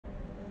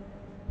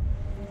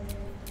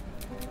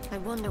I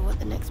wonder what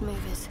the next move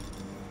is.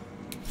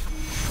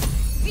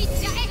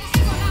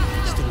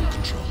 Still in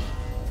control.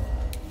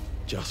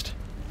 Just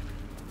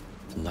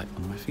light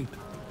on my feet.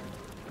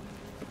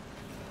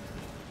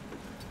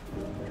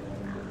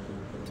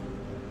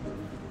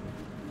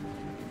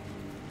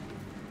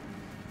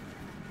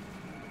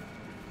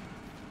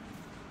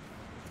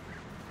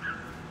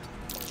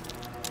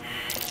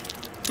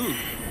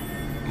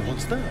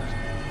 What's that?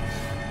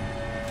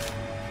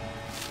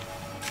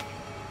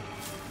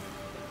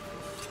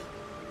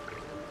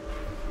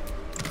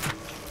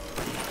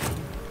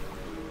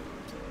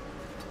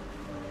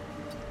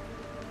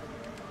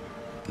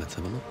 Let's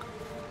have a look.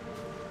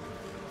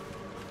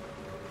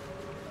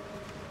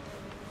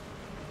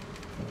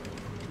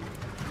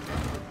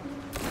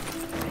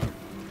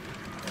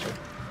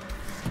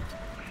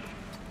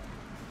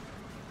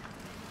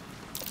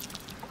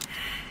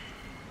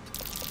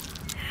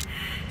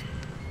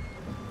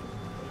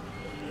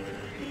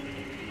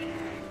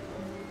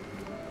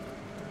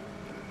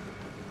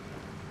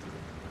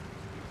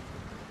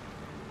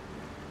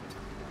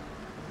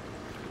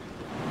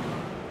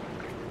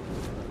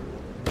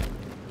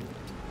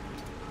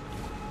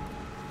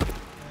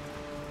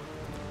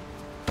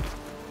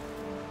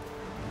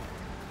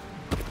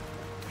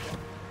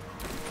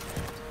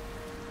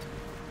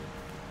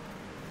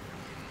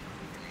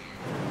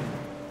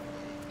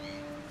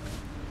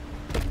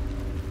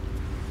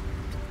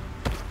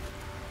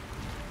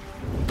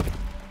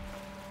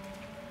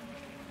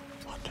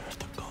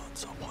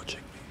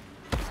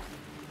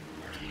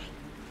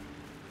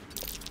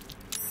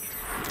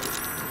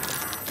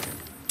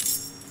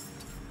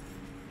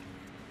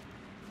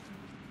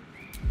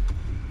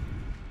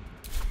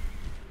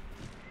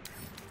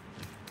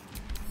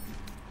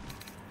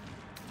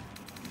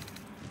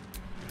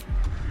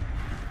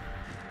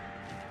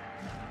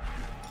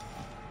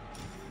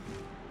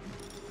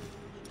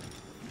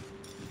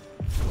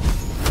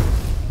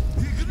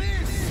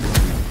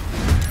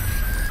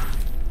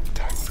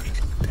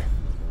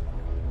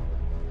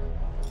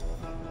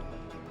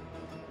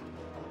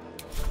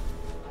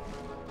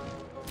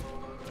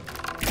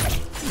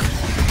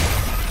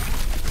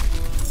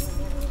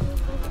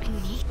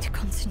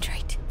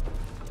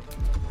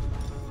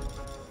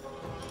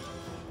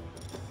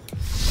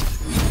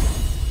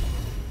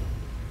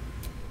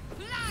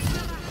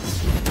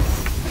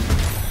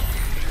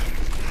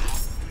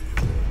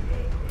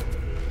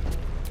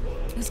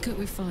 Cook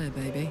with fire,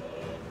 baby.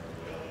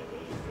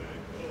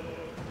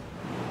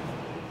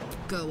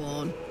 Go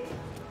on.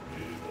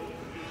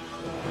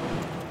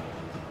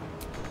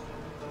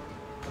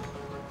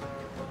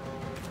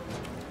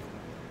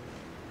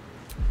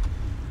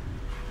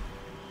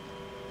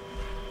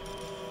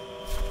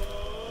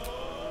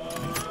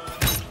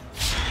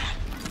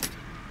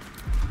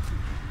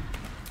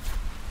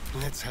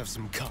 Let's have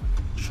some courage.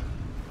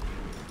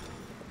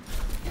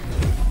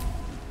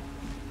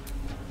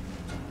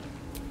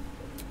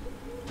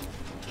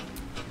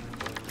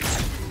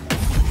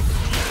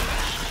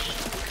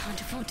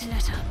 To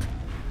let up.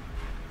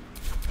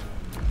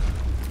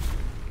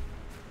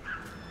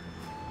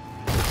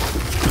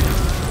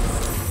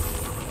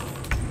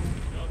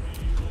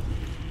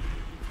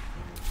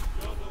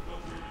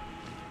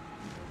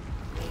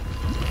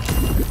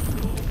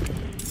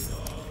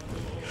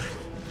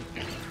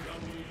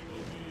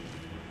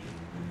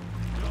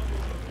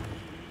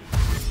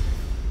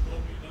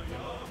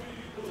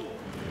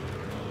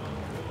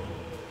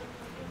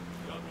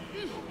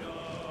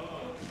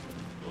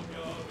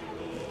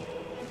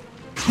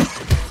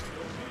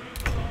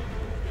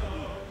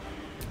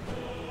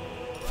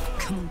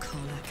 Come on,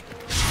 Karlach.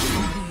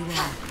 Who you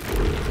are.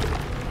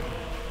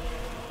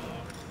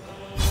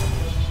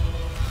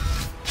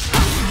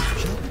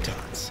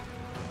 Dance.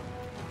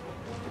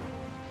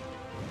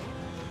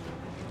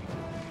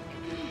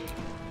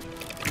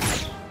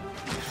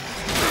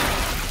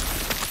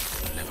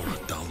 Never a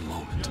dull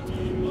moment.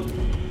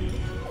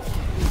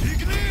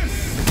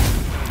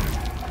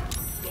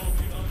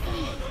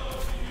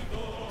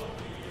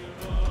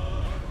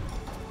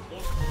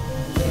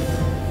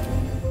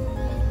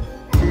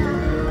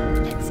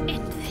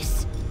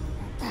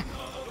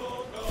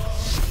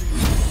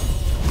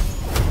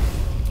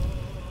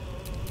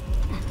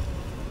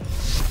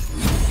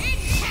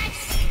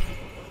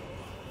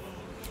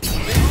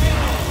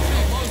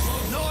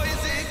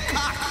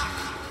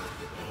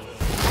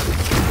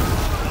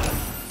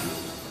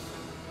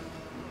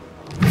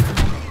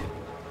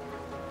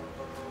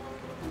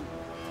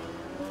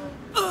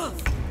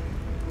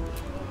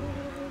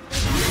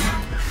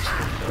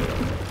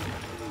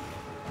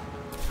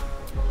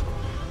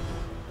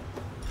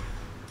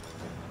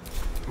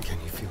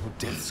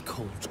 Death's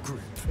cold grip.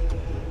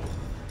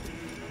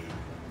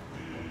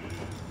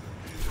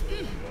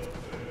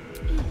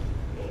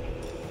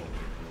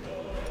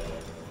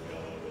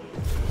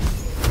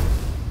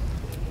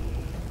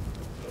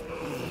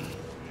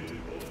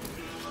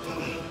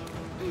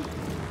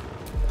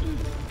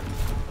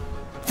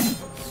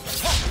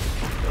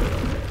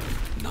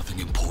 Nothing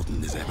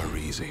important is ever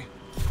easy.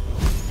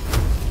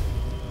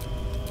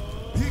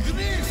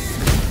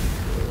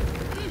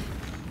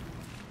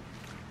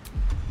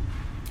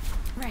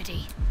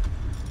 ready.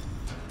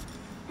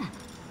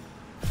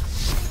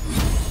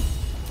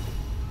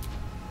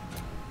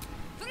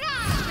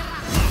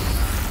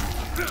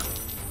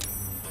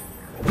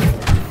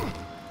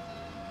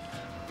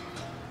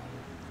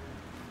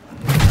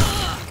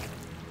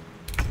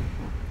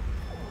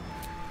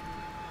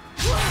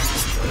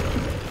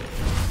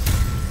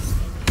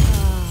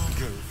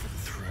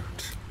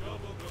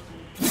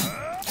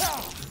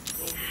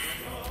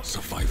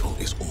 Survival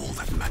is all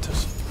that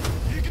matters.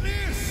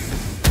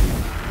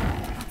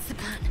 What's the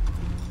plan?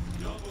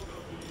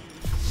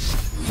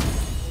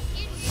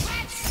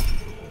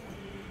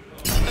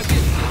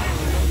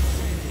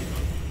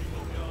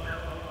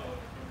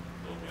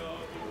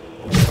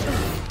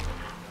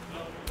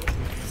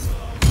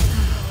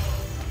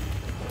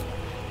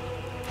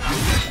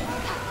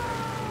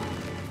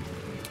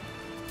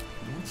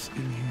 What's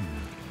in here?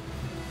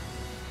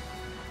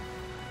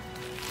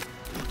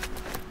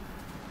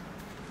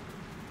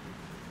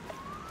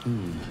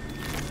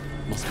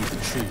 Must be the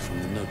tree from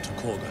the note to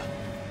Korga.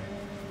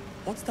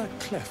 What's that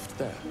cleft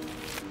there?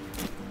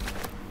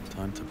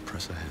 Time to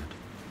press ahead.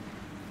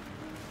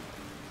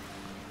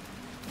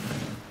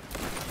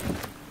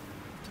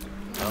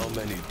 How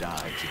many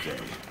die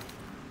today?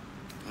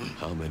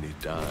 How many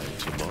die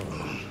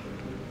tomorrow?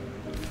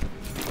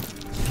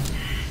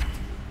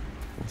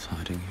 What's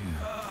hiding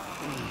here?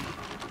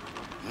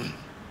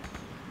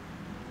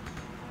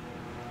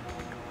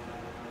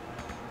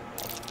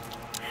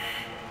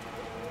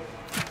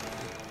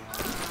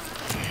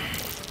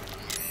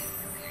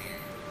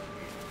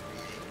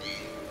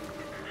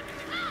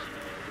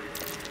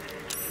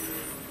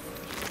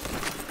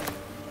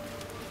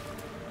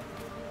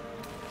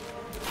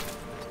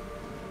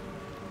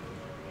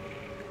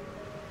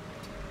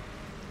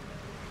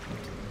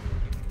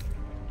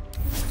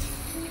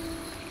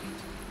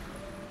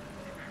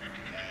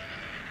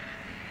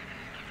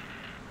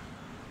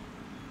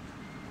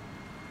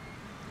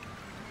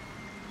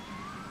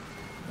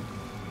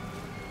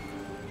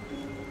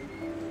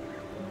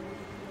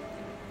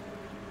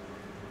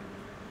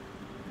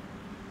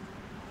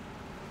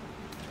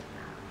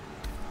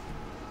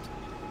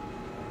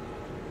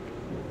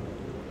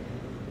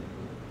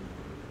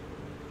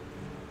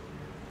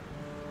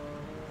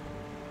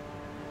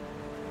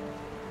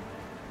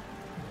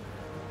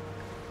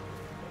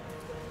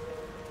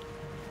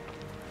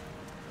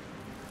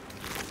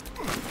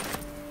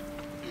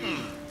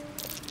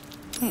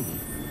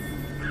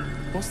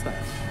 What's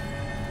that?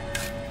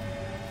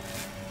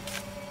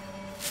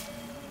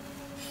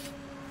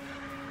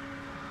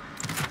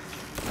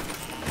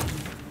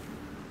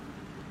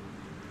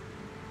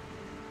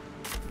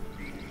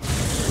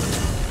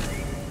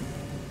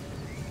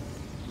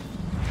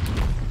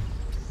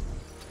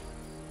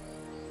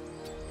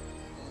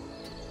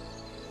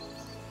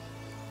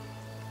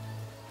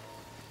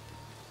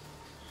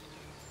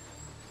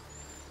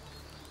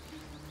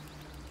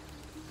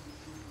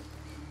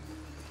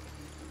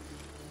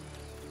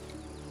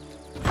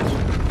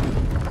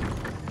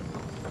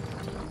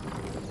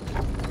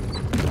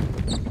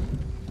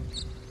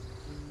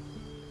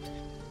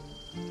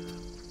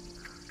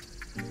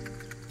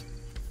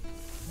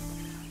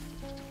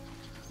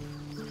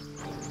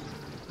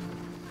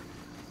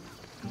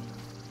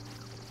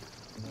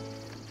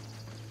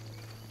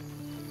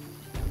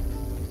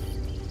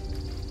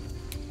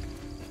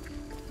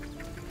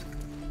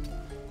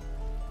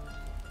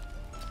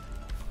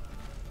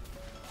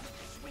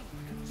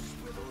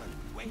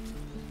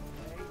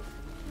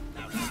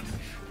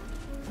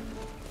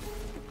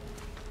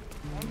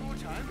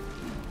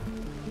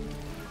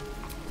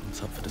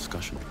 It's up for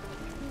discussion.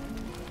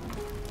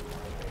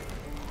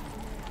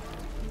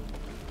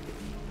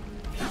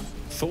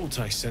 Thought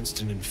I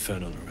sensed an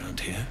infernal around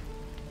here.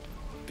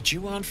 But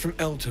you aren't from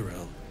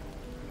Elturel.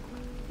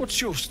 What's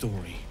your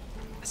story?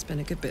 I spent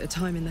a good bit of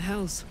time in the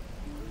Hells.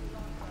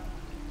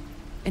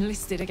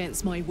 Enlisted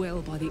against my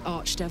will by the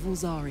Archdevil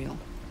Zariel.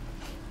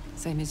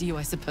 Same as you,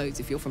 I suppose,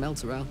 if you're from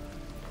Elturel.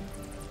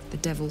 The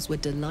devils were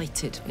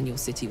delighted when your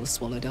city was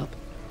swallowed up.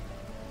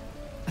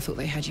 I thought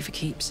they had you for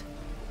keeps.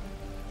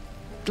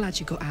 Glad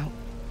you got out.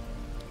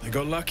 I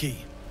got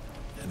lucky.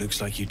 It looks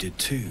like you did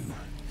too.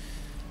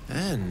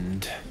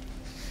 And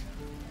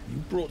you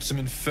brought some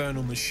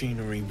infernal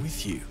machinery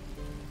with you.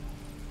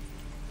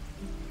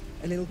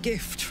 A little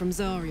gift from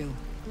Zariel.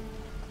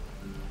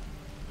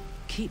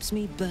 Keeps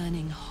me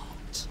burning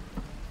hot.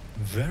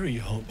 Very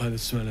hot by the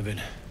smell of it.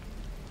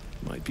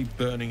 Might be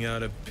burning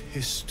out a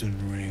piston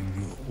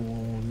ring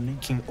or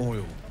leaking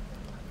oil.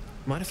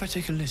 Mind if I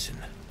take a listen?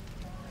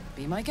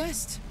 Be my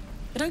guest.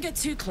 But don't get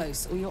too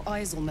close or your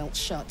eyes will melt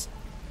shut.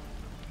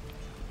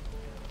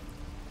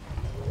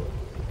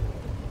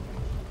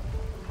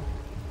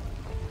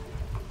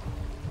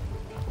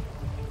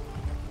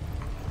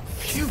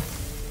 Phew!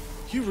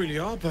 You really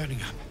are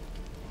burning up.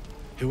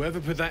 Whoever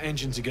put that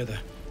engine together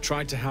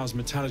tried to house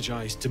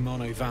metallurgized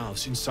Demono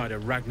valves inside a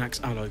Ragnak's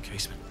alloy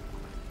casement.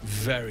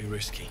 Very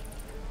risky.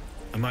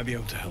 I might be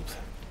able to help,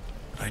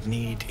 but I'd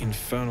need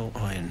infernal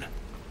iron.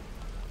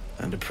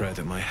 And a prayer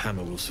that my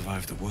hammer will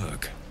survive the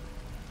work.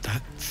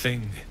 That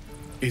thing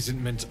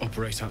isn't meant to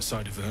operate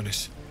outside of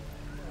Avernus.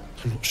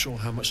 I'm not sure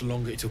how much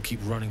longer it'll keep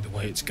running the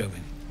way it's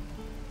going.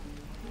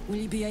 Will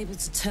you be able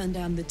to turn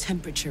down the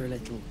temperature a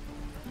little?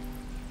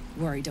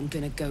 Worried I'm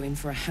gonna go in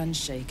for a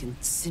handshake and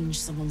singe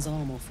someone's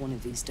arm off one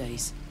of these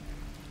days.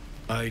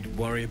 I'd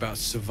worry about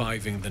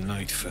surviving the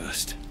night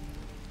first.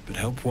 But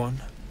help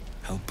one,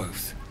 help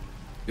both.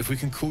 If we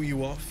can cool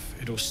you off,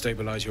 it'll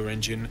stabilize your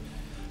engine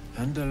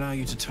and allow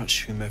you to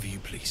touch whomever you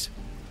please.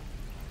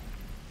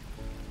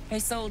 Hey,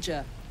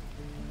 soldier.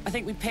 I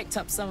think we picked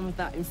up some of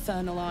that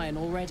infernal iron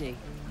already.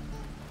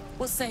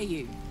 What say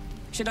you?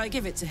 Should I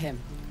give it to him?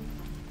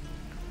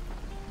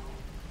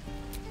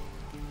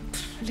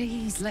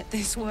 Please let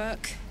this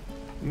work.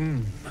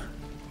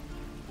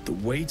 The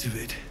weight of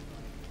it.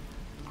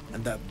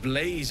 And that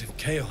blaze of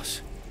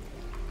chaos.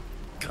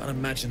 Can't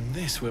imagine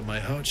this where my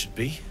heart should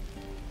be.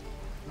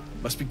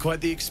 Must be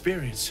quite the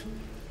experience.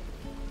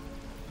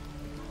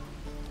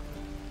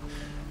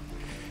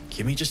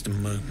 Give me just a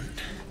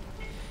moment.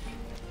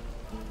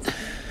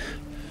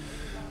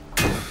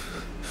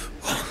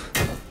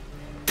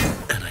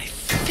 And I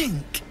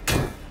think...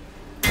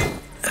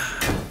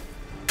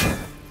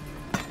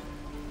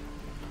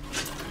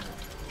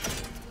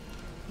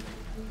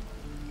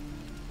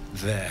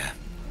 There.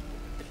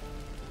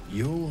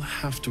 You'll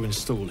have to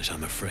install it,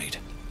 I'm afraid.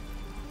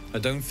 I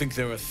don't think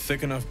there are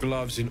thick enough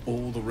gloves in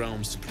all the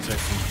realms to protect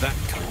from that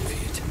kind of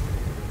heat.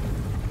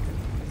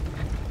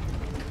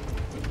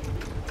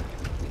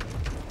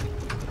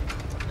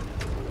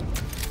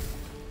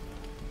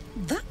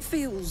 That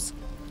feels...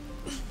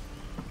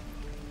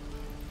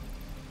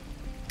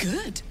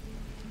 good.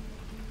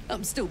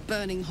 I'm still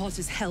burning hot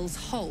as hell's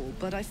hole,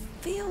 but I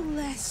feel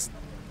less...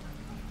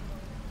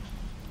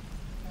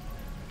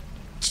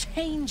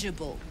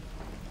 changeable.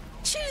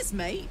 Cheers,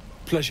 mate.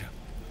 Pleasure.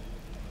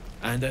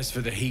 And as for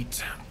the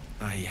heat,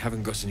 I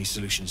haven't got any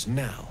solutions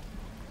now,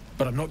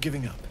 but I'm not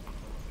giving up.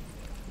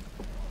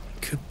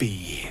 Could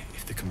be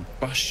if the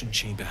combustion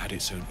chamber had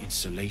its own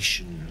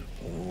insulation,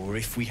 or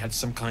if we had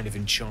some kind of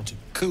enchanted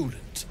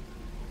coolant.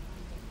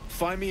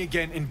 Find me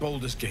again in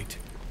Baldur's Gate.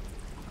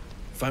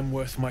 If I'm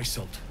worth my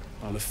salt,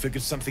 I'll have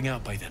figured something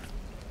out by then.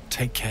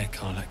 Take care,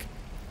 Karlach.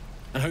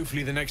 And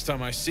hopefully the next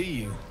time I see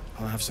you,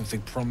 I'll have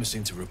something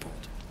promising to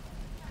report.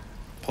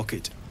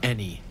 Pocket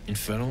any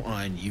infernal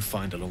iron you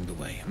find along the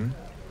way,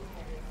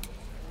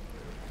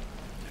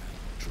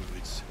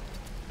 Druids.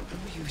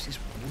 Who uses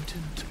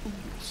wooden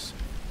tools?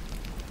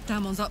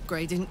 Damon's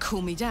upgrade didn't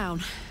cool me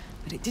down,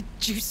 but it did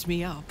juice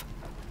me up.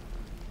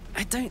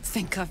 I don't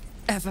think I've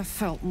ever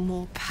felt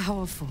more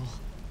powerful.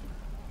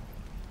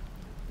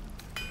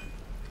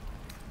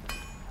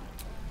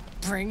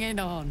 Bring it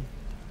on.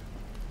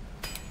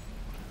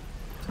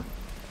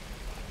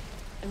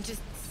 I'm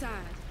just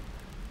sad.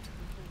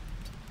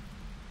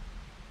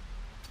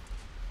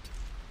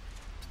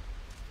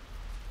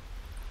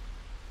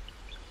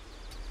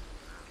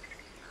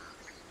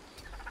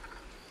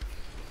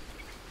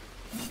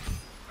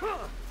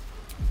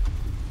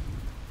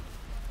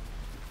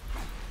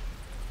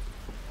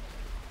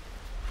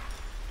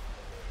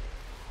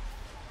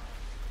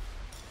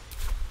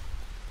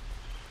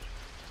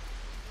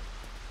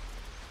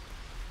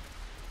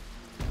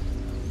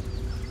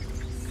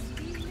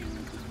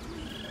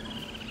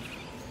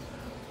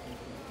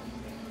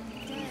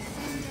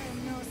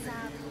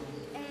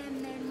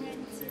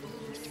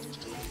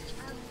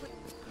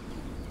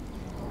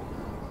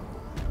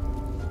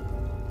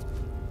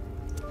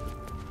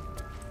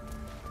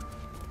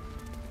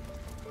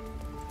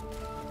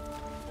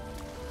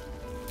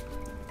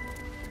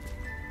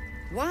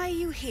 Why are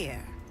you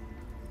here?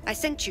 I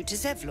sent you to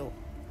Zevlor.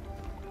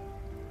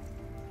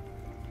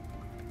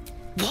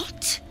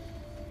 What?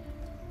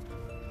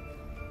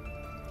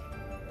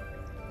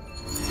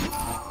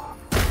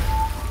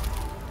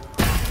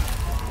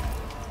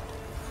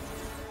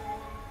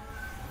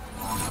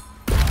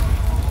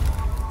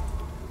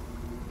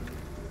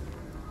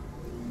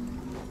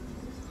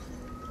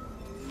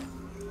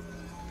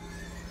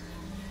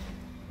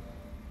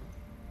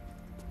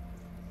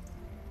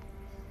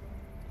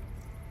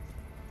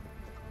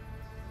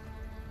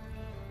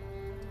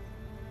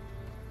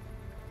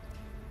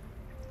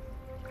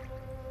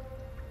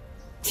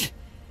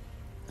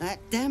 That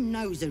damn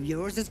nose of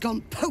yours has gone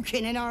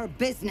poking in our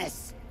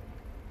business.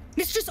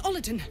 Mistress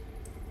Ollerton,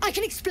 I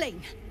can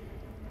explain.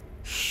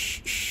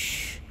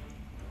 Shh.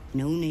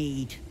 No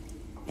need.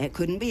 It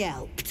couldn't be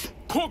helped.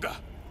 Korga!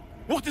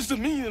 What is the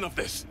meaning of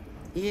this?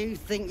 You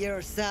think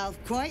yourself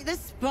quite the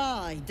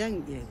spy,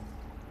 don't you?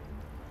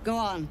 Go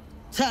on,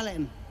 tell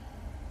him.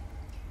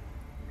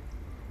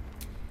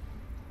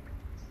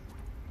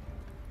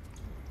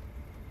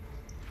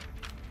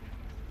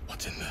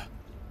 What in the...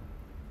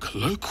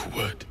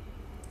 Cloakwood?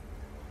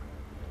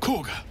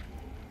 Korga,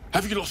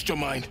 have you lost your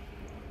mind?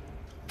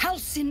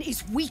 Halsin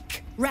is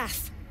weak,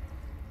 Wrath.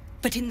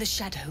 But in the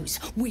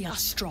shadows, we are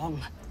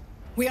strong.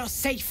 We are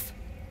safe.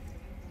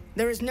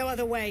 There is no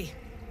other way.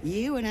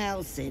 You and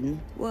Halsin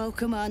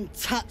welcome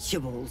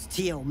untouchables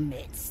to your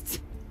midst.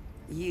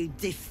 You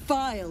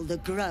defile the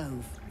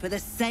grove for the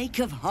sake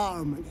of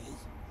harmony.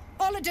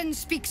 Olladin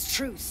speaks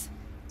truth.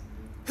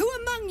 Who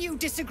among you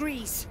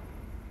disagrees?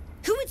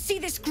 Who would see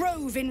this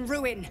grove in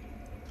ruin?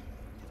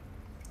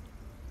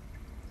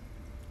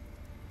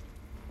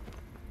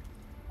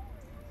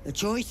 The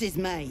choice is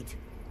made.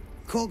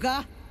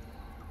 Kogha,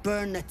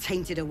 burn the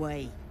tainted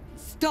away.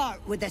 Start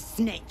with the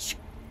snitch.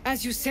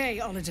 As you say,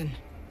 Olladin.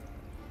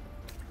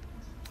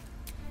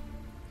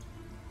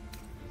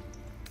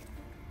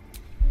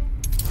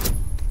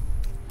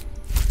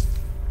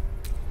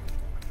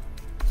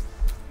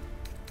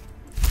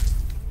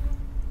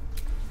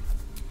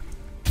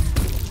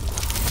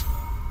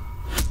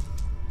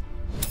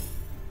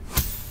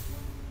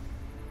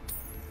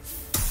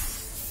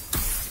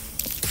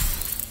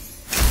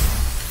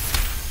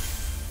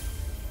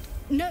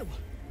 No.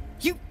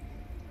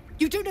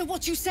 You don't know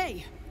what you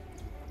say.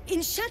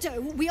 In shadow,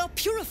 we are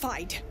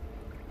purified.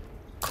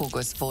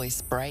 Kogha's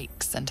voice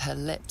breaks and her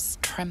lips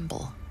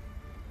tremble.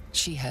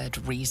 She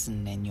heard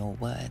reason in your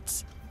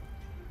words.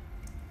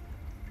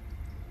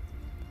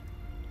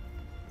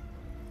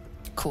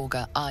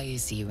 Kogha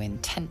eyes you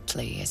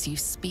intently as you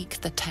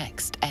speak the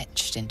text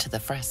etched into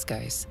the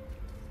frescoes.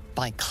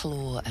 By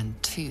claw and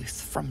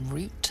tooth, from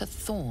root to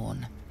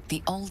thorn,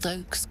 the old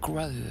oak's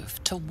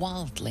grove to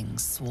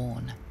wildlings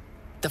sworn.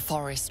 The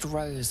forest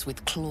rose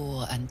with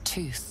claw and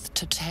tooth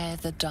to tear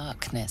the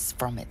darkness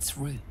from its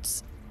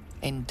roots.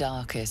 In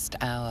darkest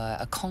hour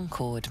a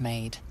concord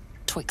made,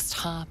 twixt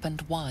harp and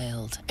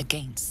wild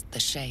against the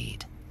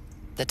shade.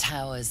 The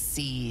towers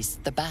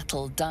seized, the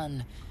battle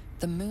done,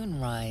 the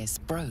moonrise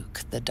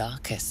broke the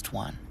darkest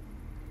one.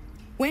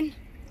 When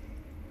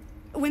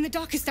the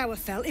darkest hour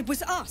fell, it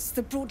was us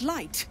that brought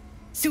light.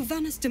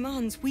 Silvanus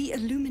demands we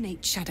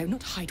illuminate shadow,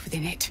 not hide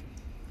within it.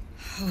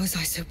 How was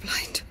I so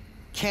blind?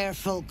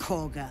 Careful,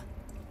 Kogha.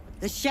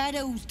 The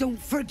shadows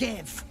don't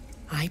forgive.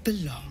 I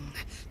belong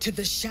to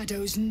the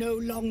shadows no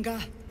longer.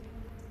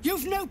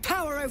 You've no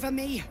power over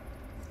me.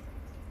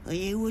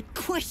 You would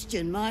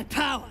question my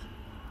power.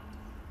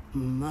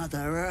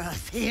 Mother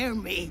Earth, hear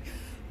me.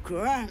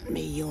 Grant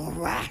me your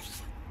wrath.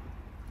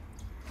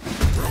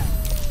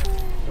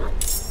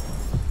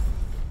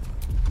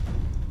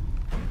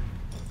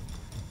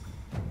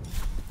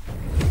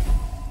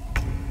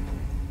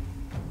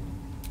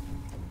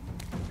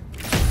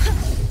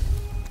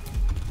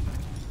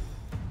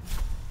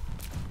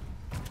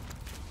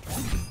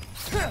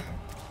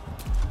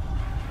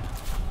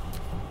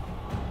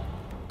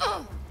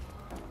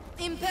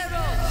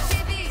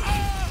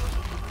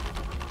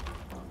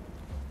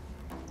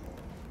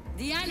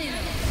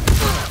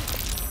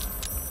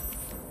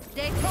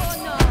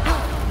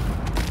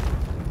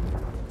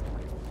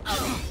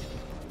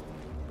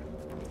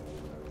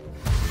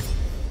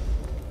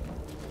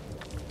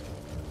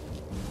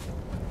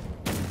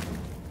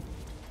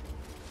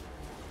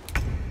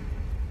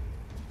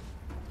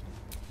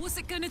 What's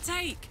it gonna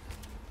take?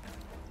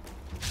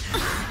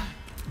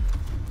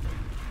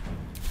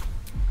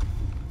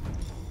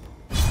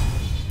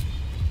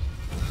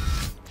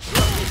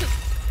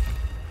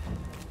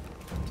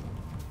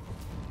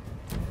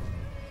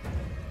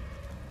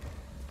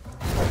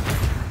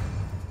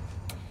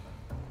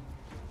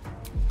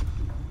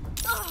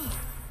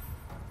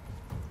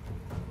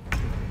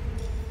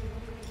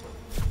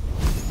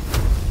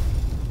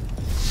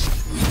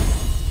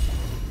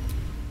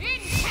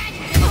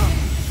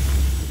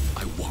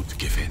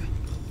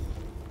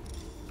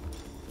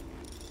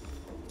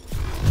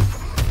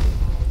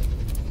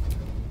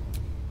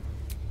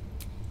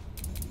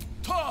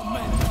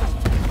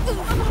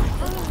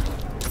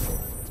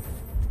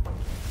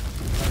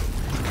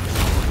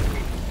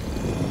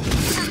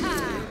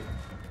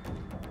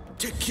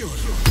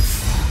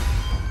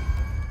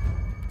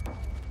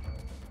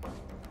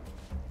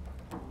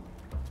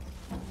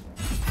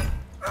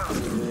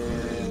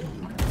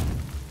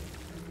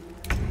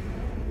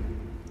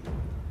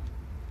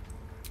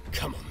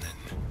 Come on then.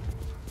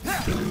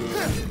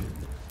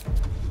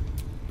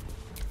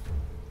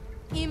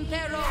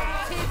 Impero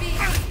TV.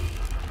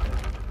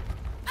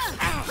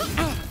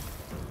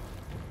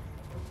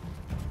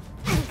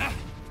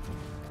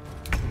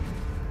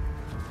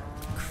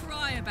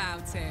 Cry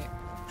about it.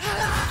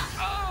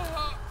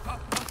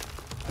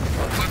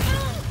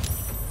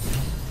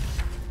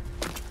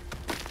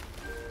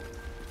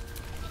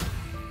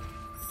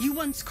 You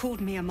once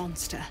called me a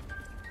monster.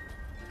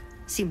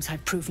 Seems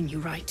I've proven you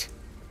right.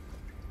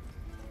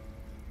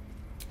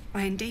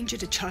 I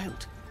endangered a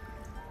child.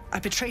 I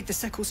betrayed the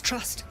Sekul's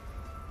trust.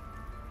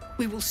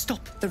 We will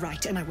stop the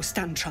rite and I will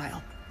stand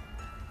trial.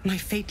 My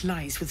fate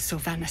lies with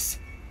Silvanus.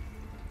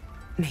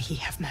 May he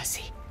have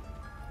mercy.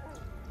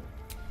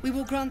 We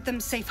will grant them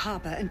safe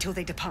harbor until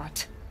they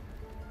depart.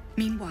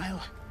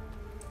 Meanwhile,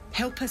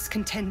 help us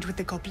contend with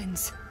the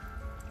goblins.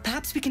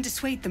 Perhaps we can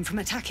dissuade them from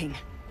attacking.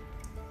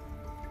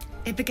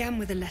 It began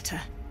with a letter.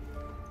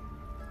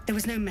 There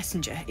was no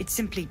messenger, it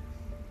simply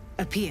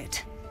appeared.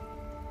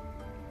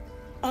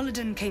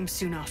 Olladin came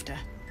soon after.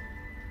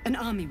 An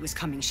army was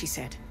coming, she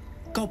said.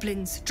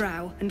 Goblins,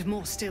 drow, and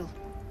more still.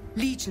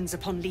 Legions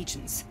upon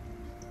legions.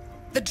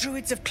 The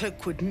druids of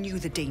Cloakwood knew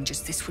the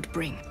dangers this would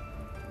bring.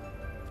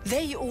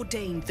 They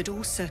ordained that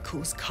all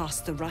circles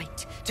cast the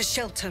rite to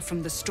shelter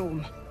from the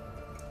storm.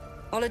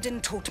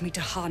 Olodin taught me to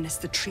harness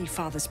the Tree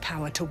Father's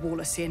power to wall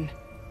us in.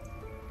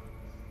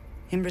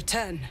 In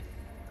return,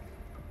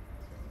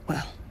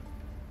 well,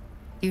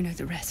 you know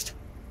the rest.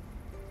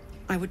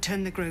 I would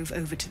turn the grove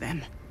over to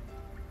them.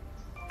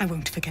 I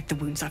won't forget the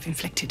wounds I've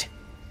inflicted.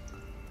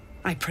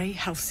 I pray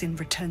Halcyon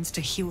returns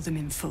to heal them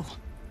in full.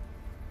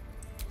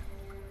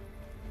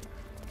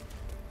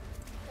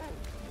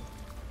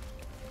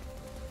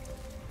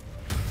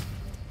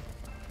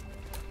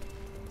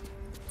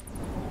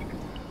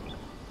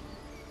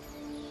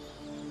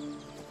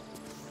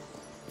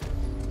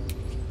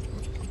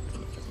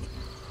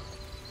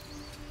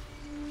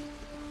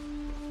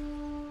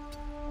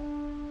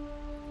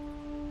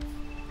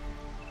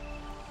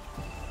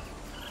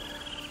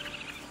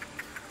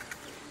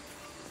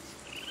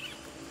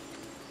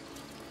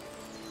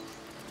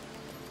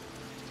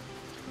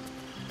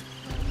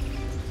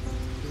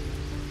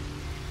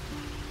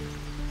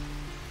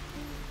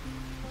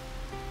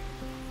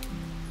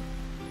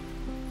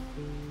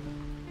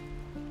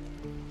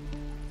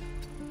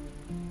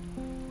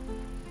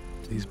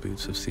 These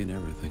boots have seen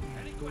everything.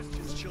 Any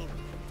questions, children?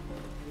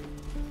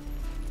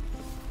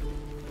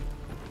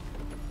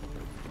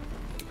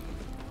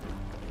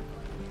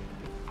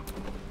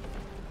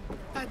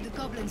 Hope the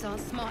goblins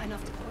aren't smart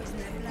enough to poison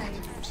their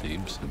blades.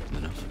 Seems simple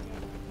enough.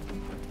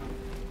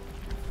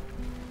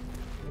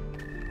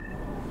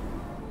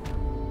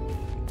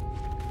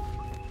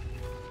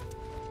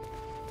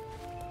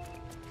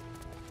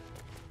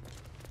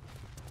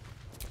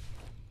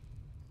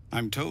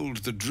 I'm told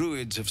the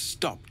druids have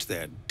stopped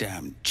their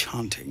damned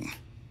chanting.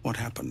 What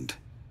happened?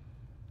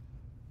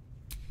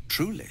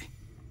 Truly,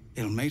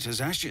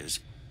 Ilmater's ashes.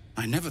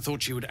 I never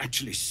thought she would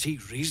actually see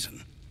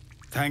reason.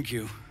 Thank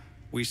you.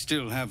 We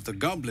still have the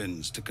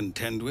goblins to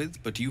contend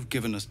with, but you've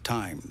given us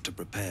time to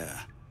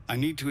prepare. I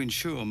need to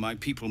ensure my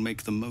people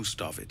make the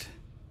most of it.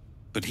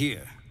 But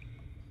here,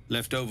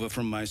 left over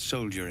from my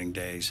soldiering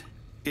days,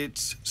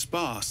 it's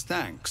sparse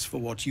thanks for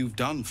what you've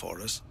done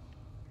for us.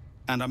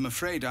 And I'm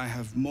afraid I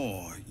have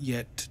more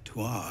yet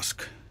to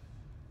ask.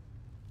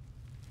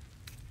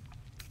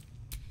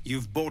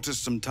 You've bought us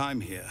some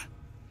time here,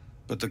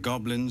 but the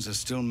goblins are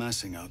still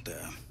massing out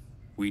there.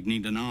 We'd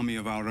need an army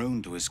of our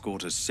own to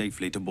escort us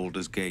safely to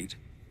Baldur's Gate.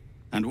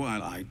 And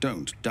while I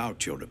don't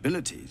doubt your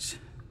abilities,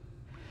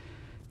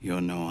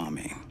 you're no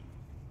army.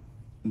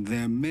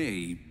 There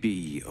may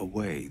be a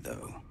way,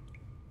 though.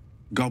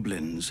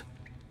 Goblins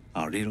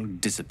are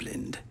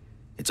ill-disciplined.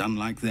 It's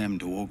unlike them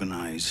to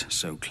organize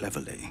so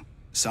cleverly.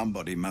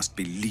 Somebody must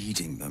be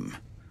leading them,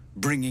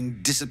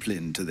 bringing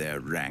discipline to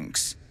their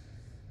ranks.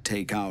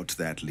 Take out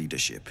that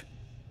leadership,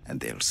 and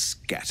they'll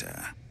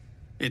scatter.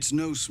 It's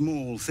no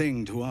small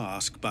thing to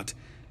ask, but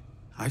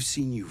I've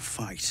seen you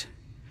fight.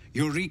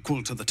 You're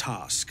equal to the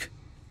task.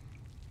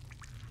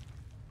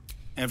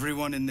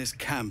 Everyone in this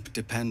camp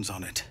depends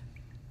on it.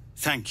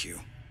 Thank you.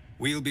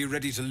 We'll be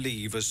ready to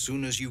leave as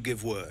soon as you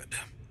give word.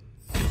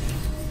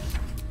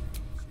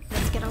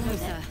 Let's get on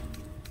with it.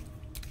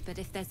 But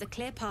if there's a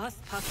clear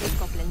path past those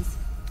goblins,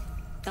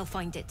 they'll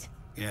find it.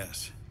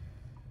 Yes,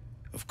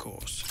 of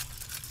course.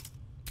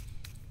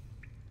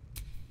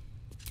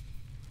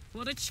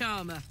 What a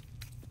charmer.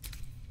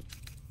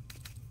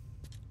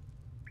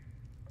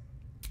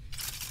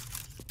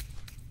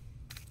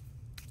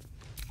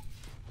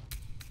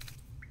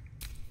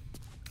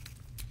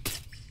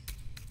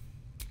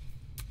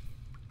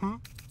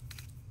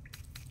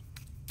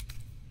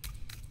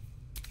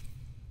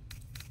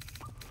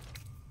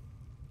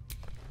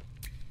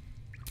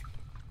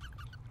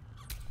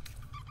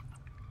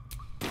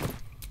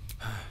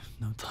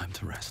 No time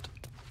to rest.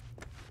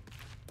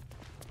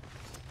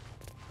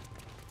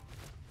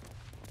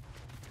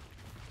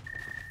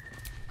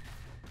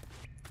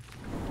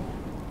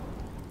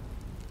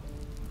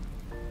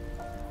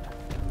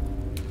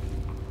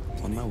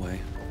 On my way.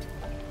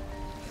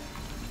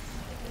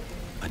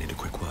 I need a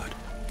quick word.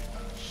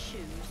 Shoes.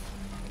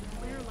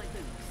 Where are my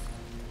boots?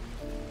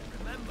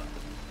 Remember,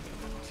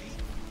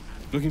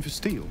 Looking for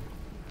steel?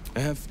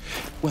 I have,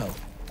 well,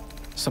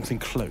 something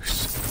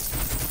close.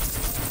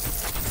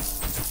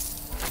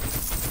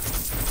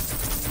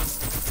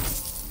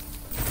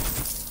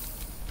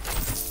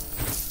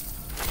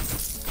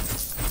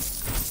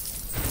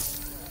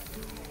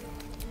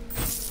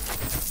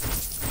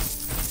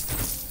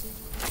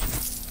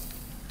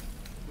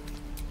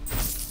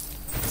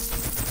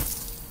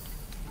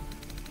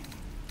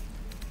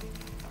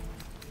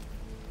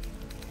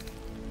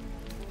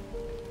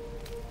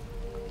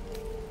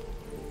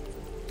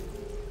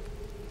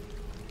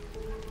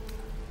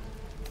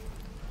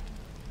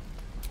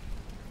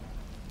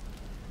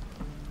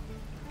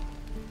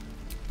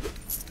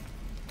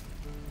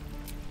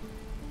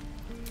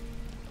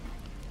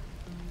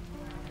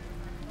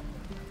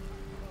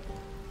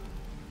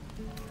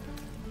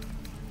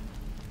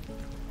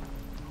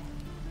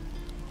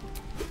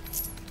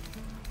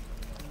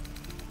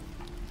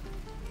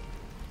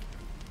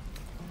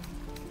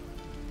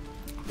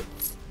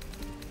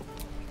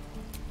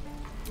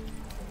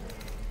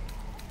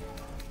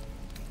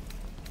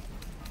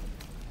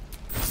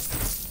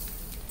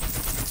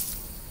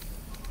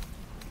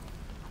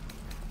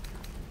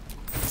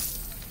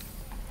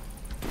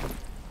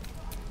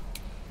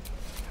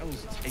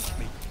 take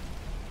me.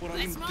 What I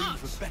Let's wouldn't do march.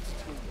 for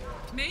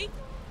better. Me?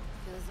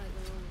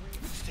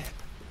 Step,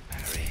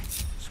 parry,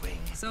 swing,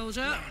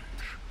 Soldier. lunge.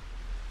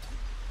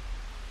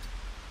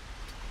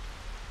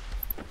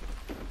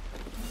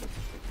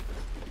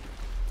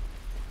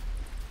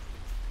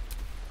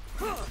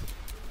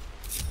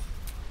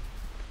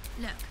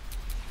 Look,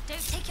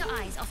 don't take your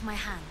eyes off my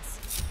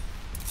hands.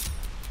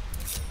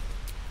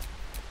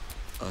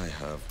 I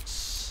have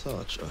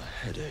such a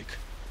headache.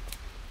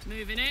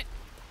 Moving it.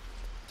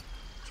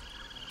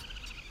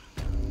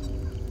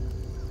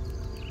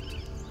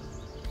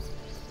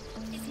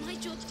 It's my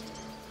job.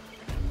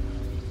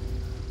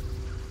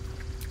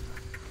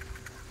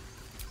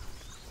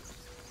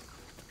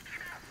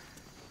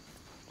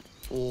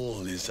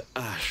 All is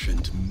ash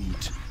and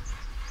meat.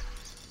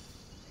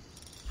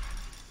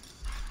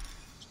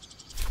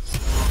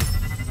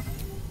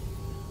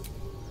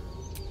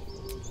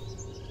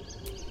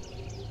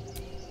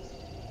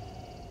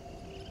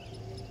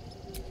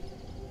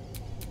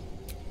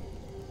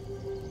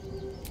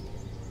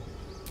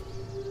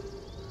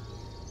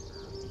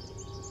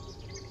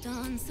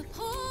 Dance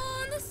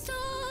upon the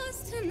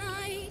stars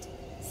tonight.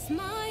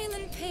 Smile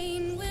and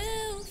pain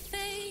will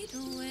fade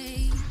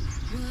away.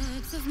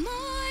 Words of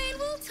mine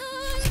will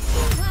turn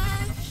to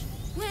ash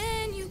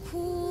when you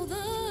cool the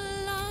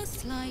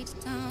last light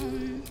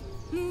down.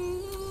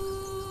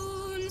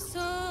 Moon,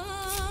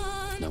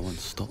 sun. No one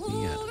stopped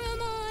me yet. will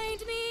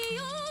remind me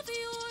of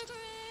your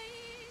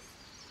grace.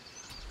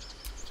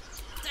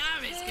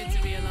 Damn, it's good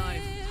to be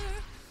alive.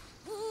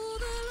 All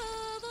the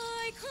love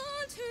I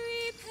can't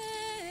repay.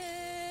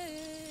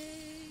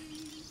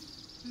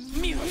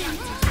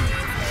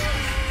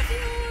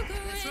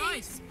 That's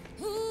right.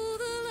 All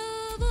the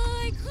love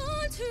I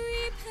can't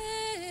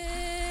repay.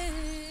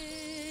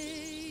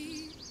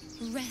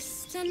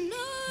 Rest and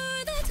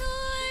know that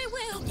I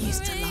will. Not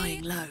used to pray.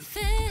 lying low.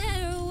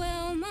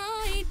 Farewell,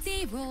 my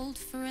dear old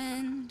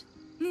friend.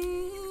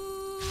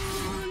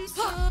 Moon,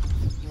 sun.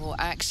 Your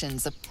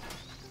actions are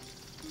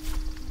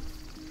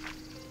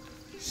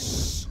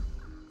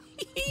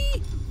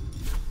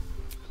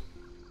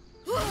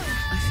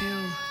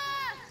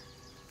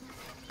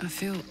I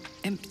feel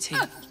empty.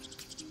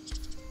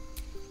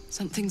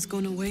 Something's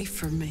gone away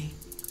from me.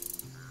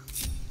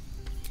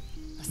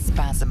 a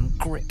spasm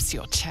grips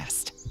your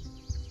chest.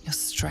 Your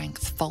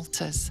strength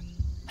falters.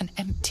 An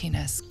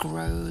emptiness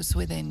grows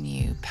within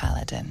you,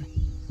 Paladin.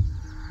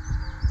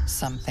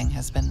 Something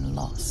has been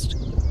lost.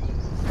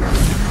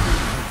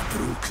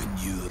 Broken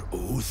your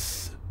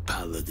oath,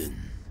 Paladin.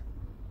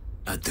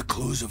 At the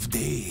close of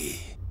day,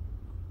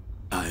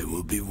 I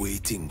will be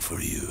waiting for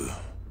you.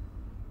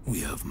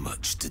 We have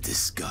much to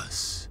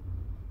discuss.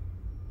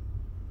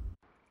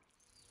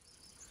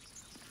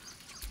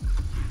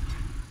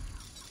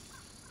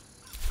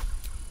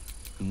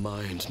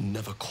 Mind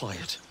never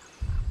quiet.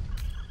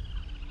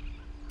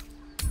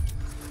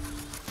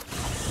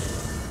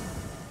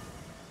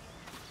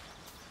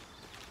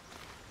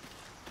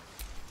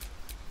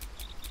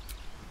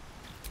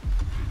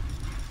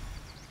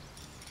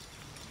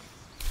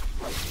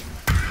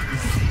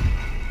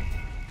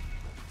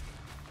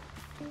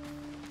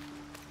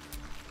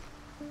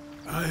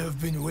 I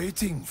have been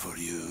waiting for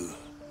you.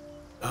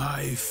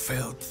 I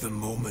felt the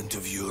moment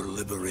of your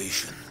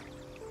liberation.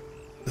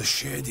 The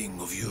shedding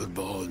of your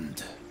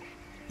bond.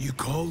 You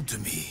called to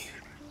me.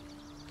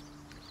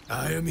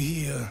 I am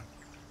here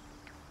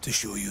to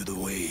show you the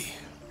way.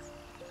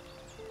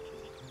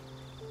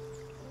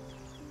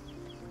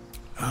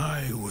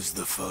 I was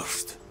the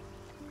first.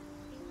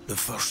 The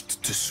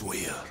first to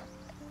swear.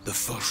 The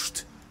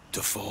first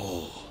to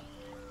fall.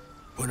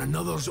 When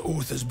another's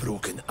oath is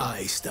broken,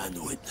 I stand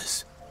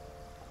witness.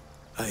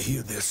 I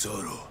hear their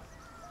sorrow.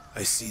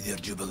 I see their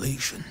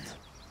jubilation.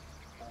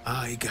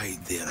 I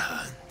guide their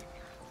hand.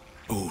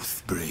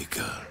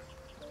 Oathbreaker.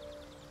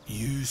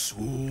 You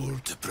swore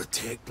to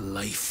protect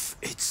life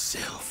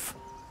itself.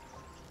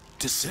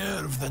 To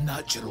serve the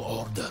natural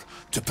order.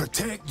 To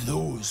protect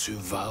those who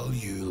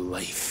value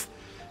life.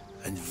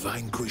 And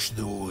vanquish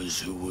those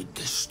who would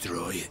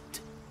destroy it.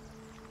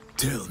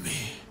 Tell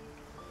me,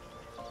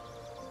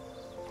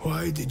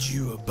 why did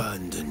you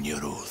abandon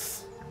your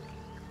oath?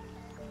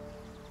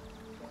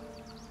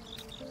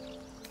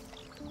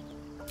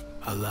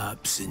 A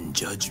lapse in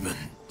judgment.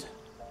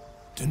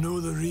 To know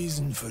the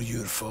reason for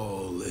your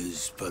fall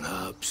is,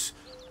 perhaps,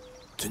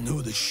 to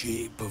know the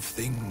shape of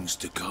things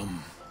to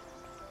come.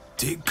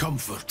 Take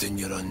comfort in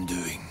your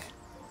undoing.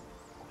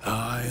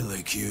 I,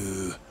 like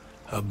you,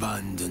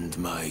 abandoned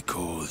my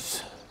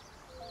cause.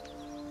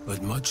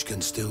 But much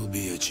can still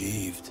be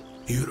achieved.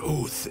 Your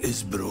oath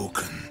is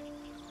broken.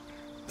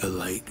 The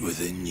light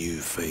within you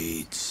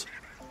fades.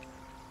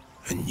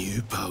 A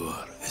new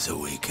power is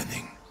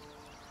awakening.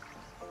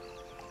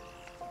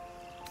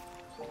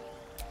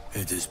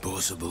 It is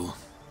possible.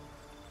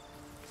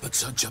 But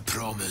such a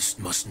promise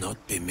must not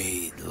be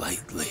made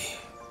lightly.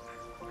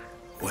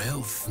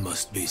 Wealth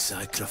must be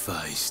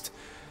sacrificed,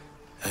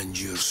 and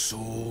your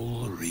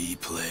soul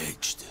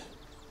repledged.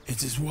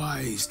 It is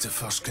wise to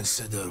first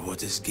consider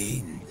what is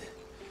gained,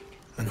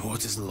 and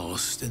what is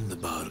lost in the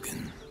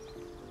bargain.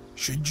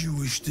 Should you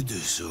wish to do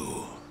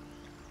so,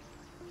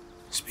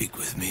 speak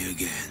with me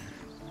again.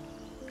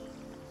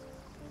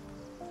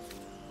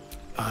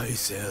 I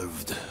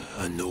served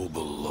a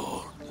noble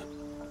lord.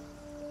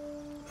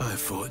 I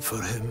fought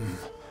for him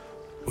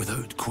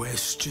without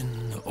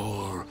question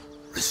or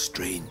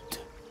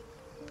restraint.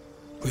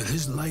 Where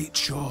his light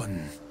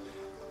shone,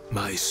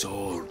 my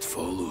sword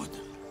followed.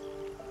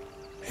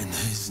 In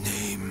his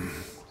name,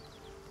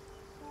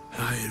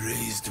 I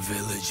raised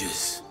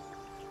villages,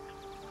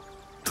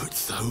 put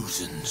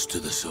thousands to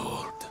the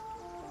sword.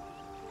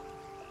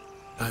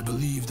 I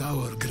believed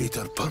our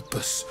greater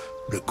purpose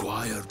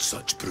required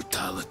such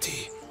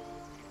brutality,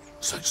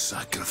 such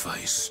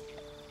sacrifice.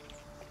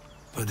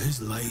 But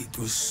his light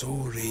was so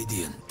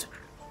radiant,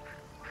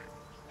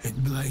 it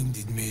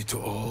blinded me to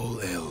all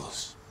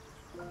else.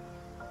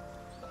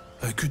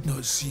 I could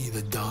not see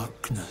the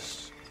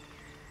darkness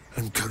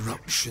and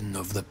corruption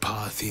of the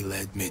path he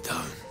led me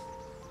down.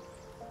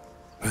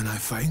 When I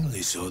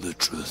finally saw the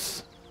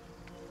truth,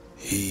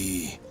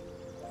 he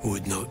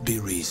would not be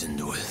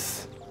reasoned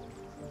with.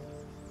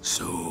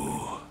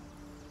 So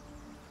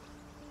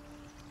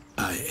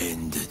I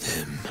ended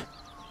him.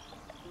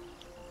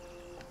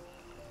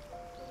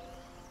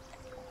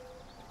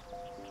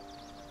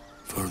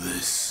 For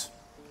this,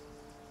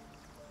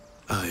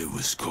 I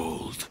was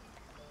called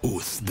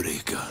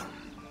Oathbreaker.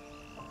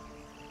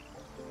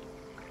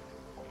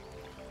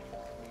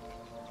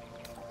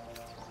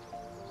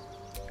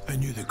 I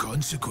knew the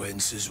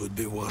consequences would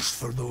be worse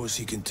for those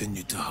he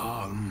continued to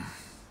harm.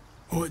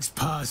 What's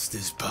past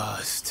is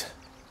past.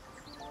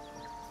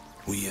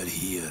 We are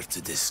here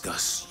to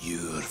discuss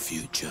your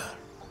future.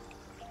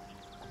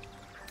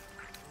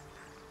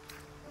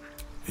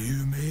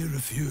 You may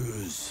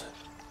refuse,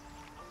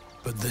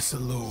 but this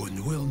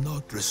alone will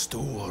not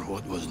restore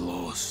what was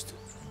lost.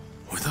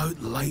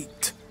 Without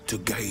light to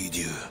guide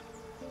you,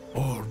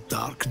 or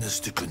darkness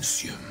to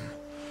consume,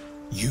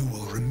 you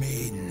will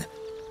remain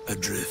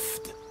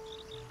adrift,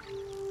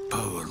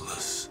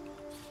 powerless.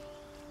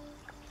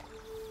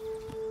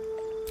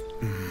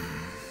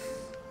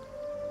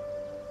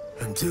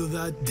 Until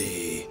that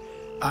day,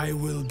 I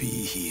will be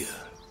here,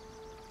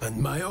 and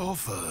my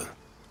offer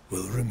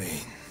will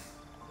remain.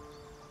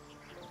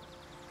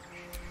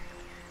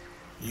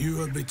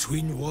 You are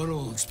between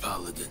worlds,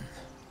 Paladin.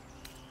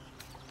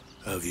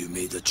 Have you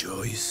made a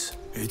choice?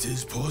 It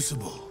is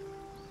possible.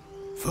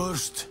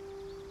 First,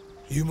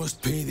 you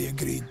must pay the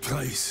agreed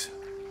price.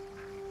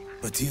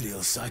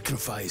 Material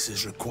sacrifice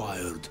is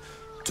required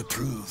to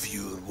prove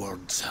your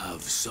words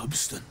have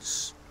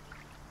substance.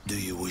 Do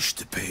you wish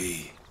to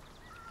pay?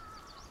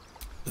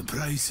 The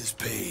price is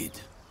paid.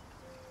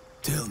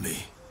 Tell me,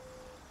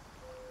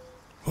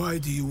 why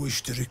do you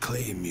wish to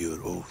reclaim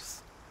your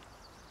oath?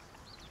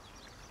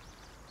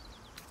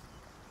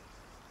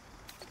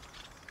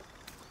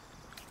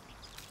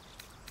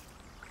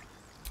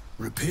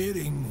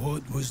 Repairing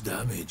what was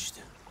damaged.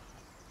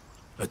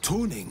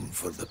 Atoning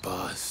for the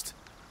past.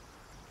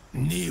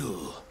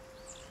 Kneel,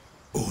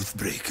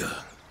 Oathbreaker.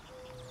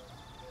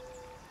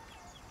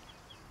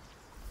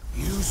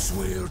 You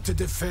swear to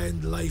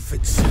defend life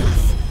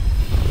itself,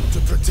 to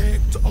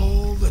protect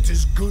all that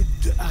is good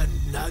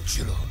and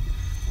natural,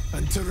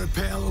 and to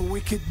repel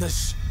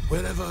wickedness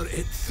wherever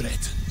it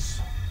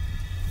threatens.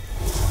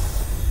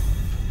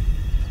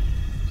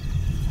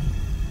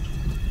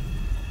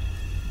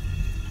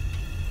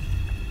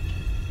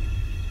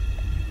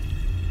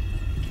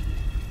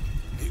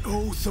 The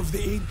oath of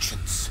the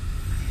ancients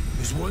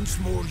is once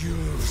more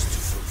yours to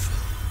fulfill.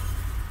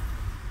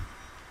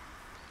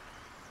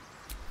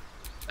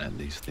 And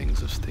these things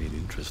have stayed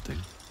interesting.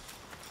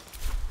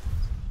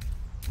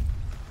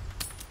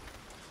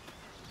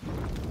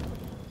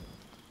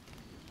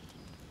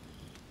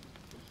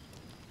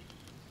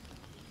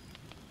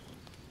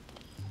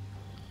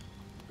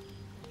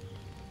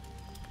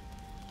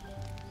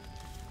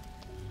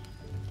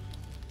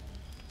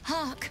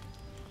 Hark!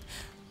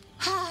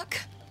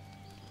 Hark!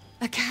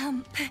 A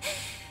camp,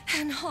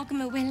 and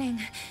Hogma willing.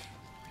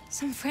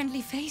 Some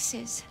friendly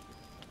faces.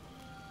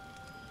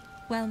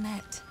 Well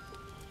met.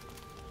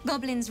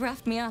 Goblins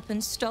roughed me up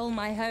and stole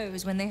my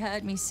hose when they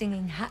heard me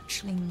singing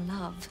hatchling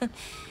love.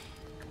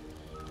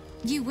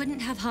 You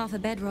wouldn't have half a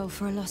bedroll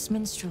for a lost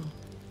minstrel,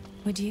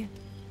 would you?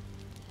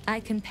 I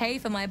can pay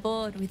for my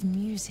board with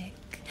music,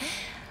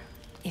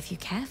 if you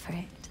care for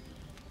it.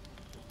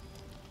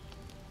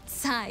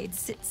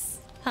 Besides, it's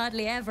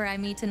hardly ever I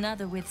meet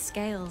another with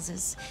scales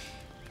as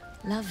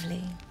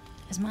lovely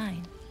as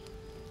mine.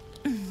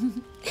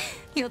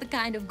 You're the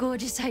kind of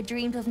gorgeous I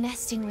dreamed of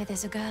nesting with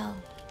as a girl.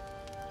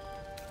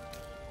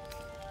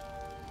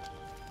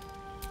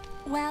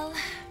 Well,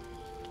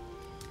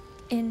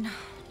 in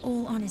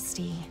all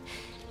honesty,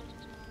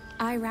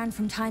 I ran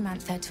from Time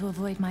Anther to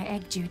avoid my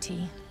egg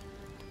duty.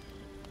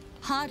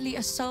 Hardly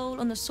a soul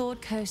on the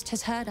Sword Coast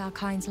has heard our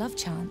kind's love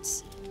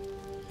chants.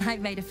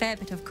 I've made a fair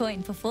bit of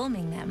coin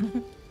performing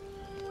them.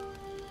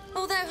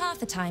 Although half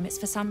the time it's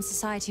for some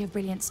Society of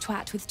Brilliance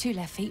twat with 2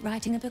 left feet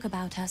writing a book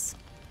about us.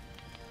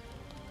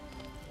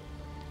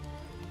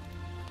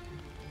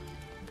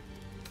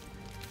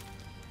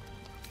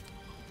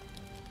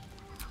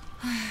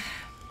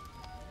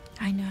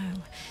 I know.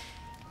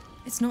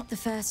 It's not the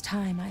first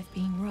time I've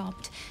been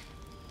robbed.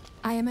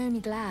 I am only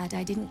glad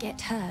I didn't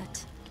get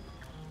hurt.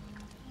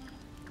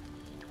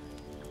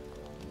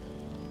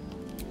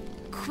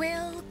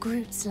 Quill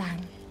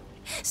Grootslang.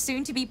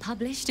 Soon to be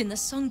published in the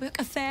songbook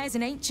Affairs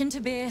in Ancient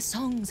Abir,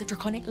 Songs of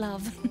Draconic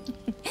Love.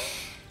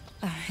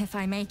 If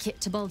I make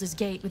it to Baldur's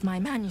Gate with my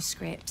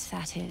manuscript,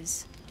 that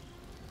is.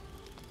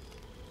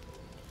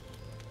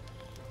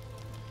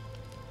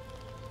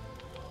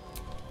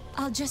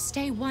 I'll just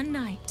stay one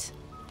night.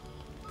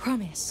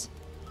 Promise.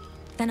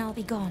 Then I'll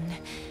be gone.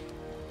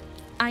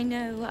 I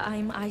know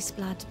I'm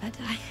Iceblood, but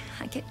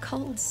I get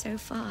cold so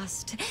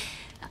fast.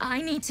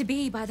 I need to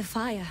be by the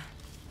fire.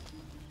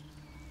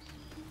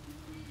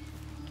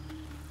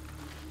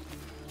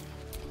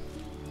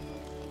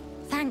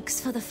 Thanks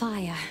for the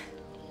fire.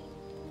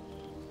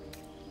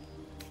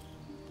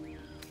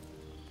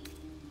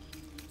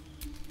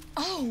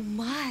 Oh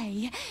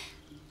my!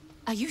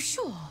 Are you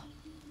sure?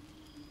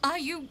 Are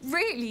you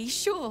really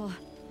sure?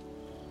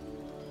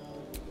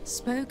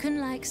 Spoken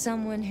like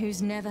someone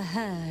who's never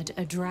heard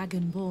a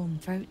dragonborn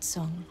throat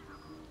song.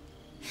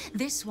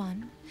 This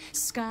one,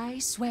 Sky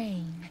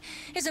Swaying,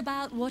 is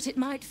about what it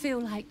might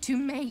feel like to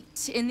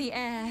mate in the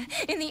air,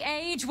 in the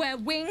age where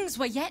wings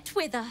were yet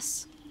with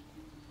us.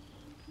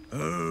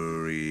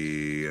 Oh,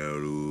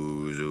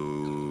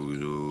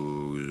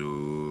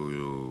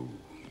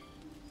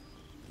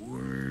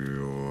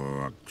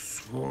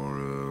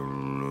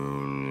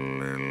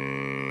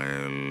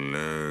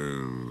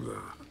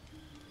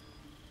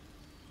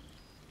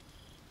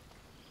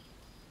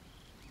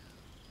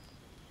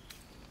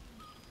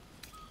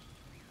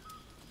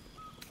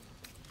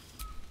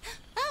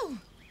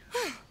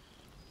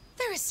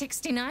 there are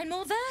 69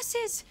 more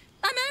verses.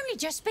 I'm only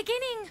just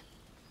beginning.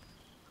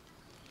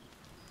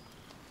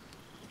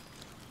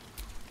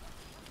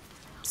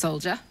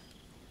 Soldier.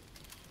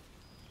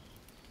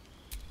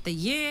 The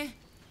year,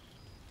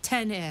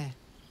 10 air.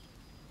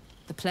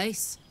 The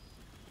place,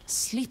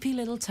 sleepy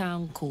little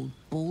town called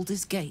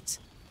Baldur's Gate.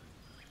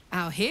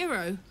 Our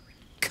hero,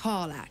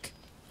 Karlach,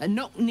 a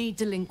knock-kneed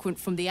delinquent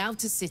from the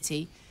outer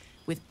city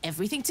with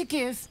everything to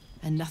give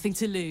and nothing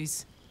to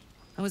lose.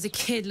 I was a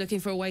kid looking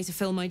for a way to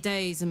fill my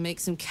days and make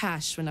some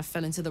cash when I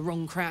fell into the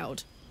wrong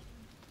crowd.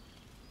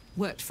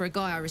 Worked for a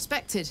guy I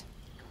respected.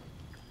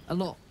 A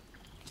lot.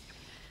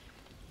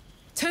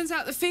 Turns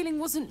out the feeling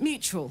wasn't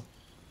mutual.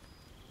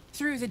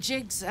 Through the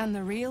jigs and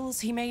the reels,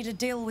 he made a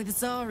deal with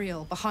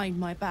Zariel behind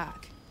my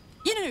back.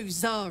 You know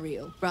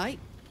Zariel, right?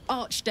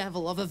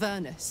 Archdevil of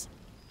Avernus.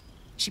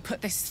 She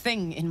put this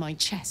thing in my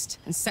chest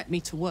and set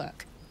me to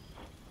work.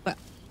 Well,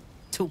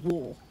 to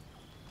war.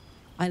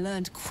 I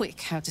learned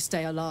quick how to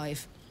stay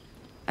alive.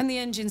 And the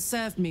engine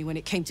served me when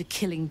it came to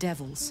killing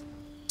devils.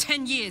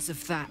 10 years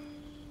of that.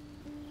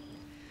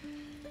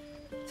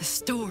 The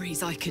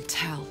stories I could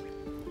tell.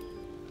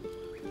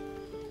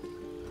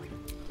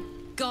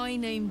 Guy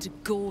named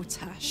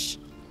Gortash.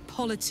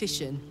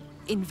 Politician.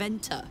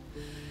 Inventor.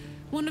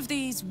 One of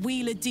these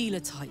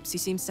wheeler-dealer types who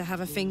seems to have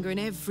a finger in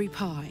every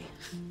pie.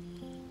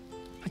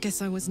 I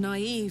guess I was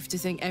naive to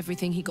think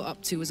everything he got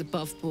up to was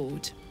above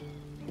board.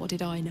 What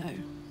did I know?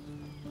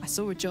 I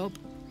saw a job.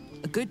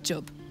 A good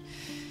job.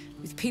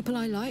 With people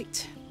I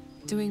liked.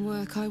 Doing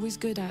work I was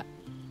good at.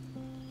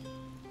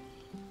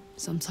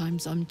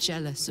 Sometimes I'm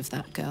jealous of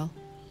that girl.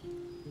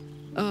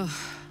 Ugh,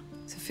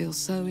 to feel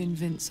so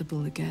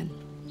invincible again.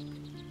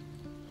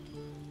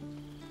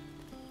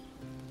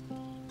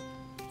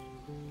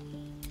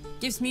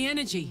 Gives me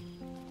energy.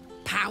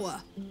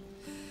 Power.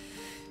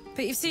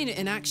 But you've seen it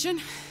in action.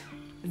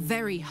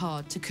 Very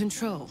hard to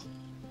control.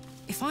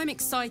 If I'm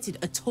excited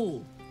at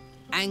all,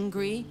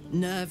 angry,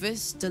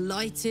 nervous,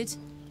 delighted,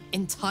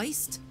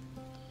 enticed,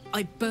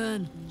 I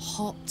burn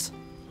hot.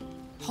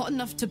 Hot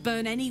enough to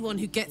burn anyone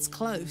who gets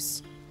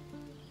close.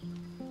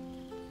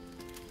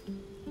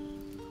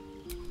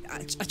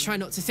 I try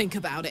not to think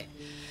about it.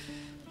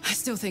 I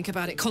still think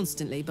about it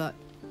constantly, but,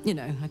 you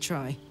know, I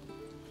try.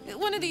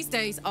 One of these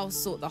days, I'll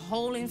sort the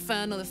whole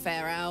infernal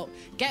affair out,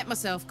 get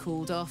myself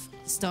cooled off,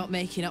 start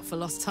making up for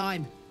lost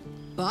time.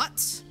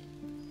 But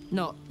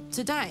not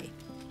today.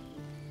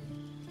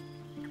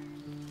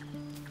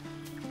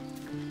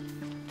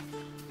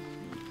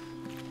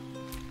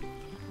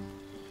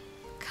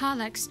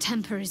 Karlach's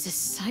temper is a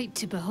sight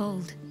to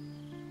behold.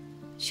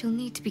 She'll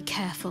need to be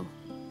careful.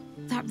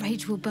 That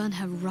rage will burn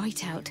her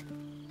right out.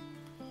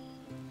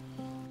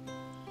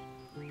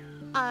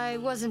 I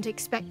wasn't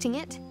expecting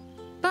it,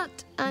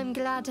 but I'm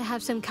glad to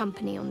have some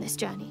company on this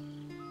journey.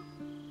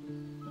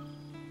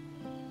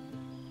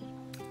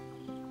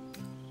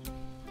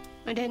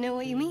 I don't know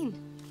what you mean.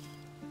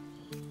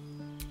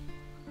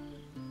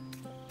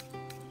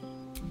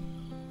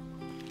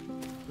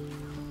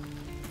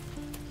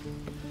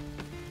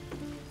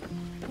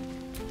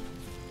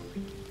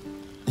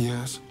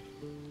 Yes?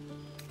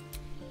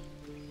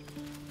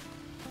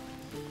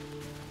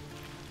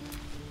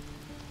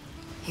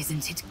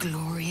 Isn't it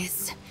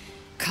glorious?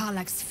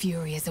 Karlach's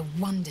fury is a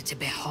wonder to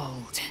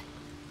behold.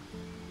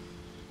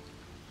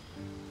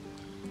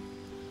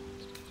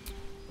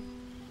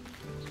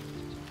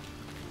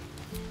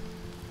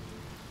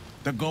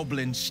 The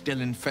goblins still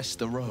infest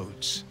the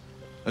roads.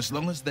 As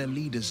long as their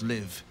leaders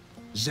live,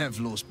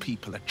 Zevlor's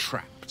people are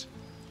trapped.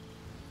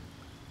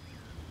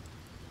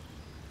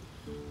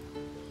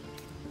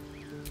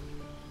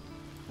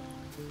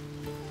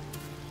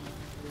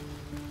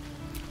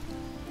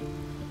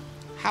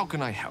 How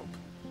can I help?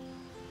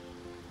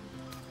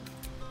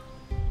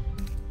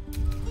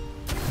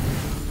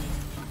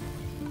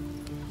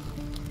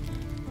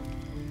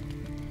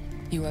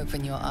 You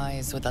open your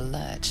eyes with a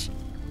lurch,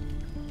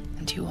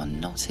 and you are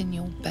not in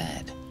your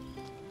bed.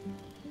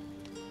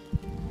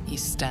 You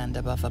stand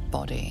above a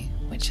body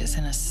which is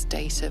in a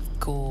state of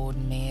gore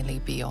nearly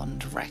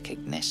beyond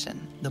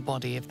recognition. The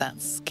body of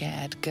that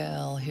scared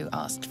girl who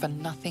asked for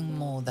nothing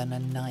more than a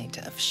night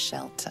of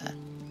shelter.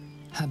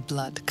 Her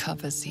blood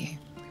covers you,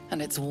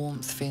 and its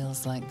warmth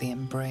feels like the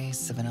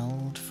embrace of an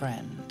old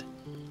friend.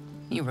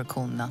 You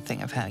recall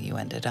nothing of how you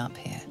ended up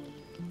here,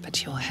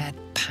 but your head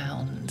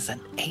pounds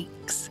and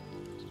aches.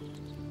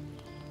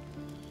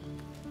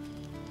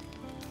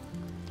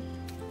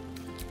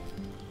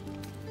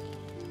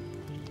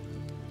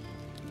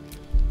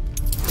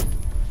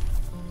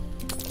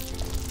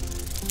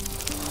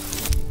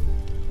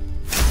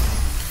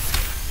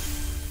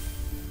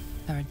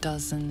 There are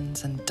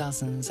dozens and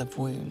dozens of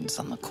wounds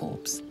on the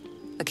corpse.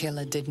 The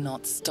killer did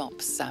not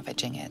stop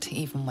savaging it,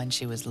 even when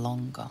she was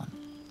long gone.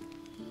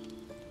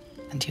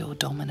 And your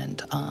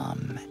dominant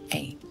arm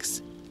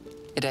aches.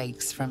 It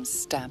aches from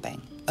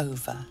stabbing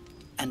over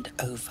and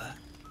over.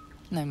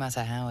 No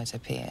matter how it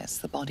appears,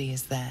 the body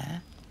is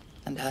there,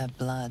 and her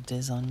blood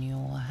is on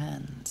your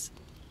hands.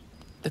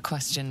 The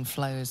question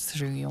flows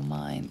through your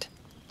mind.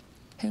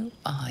 Who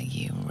are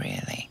you,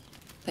 really,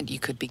 that you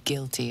could be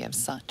guilty of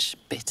such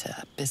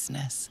bitter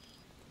business?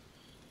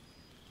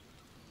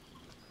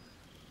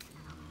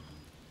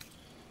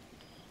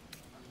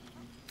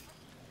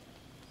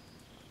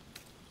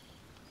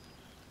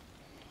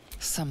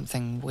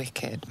 Something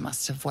wicked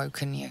must have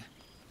woken you.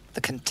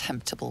 The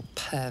contemptible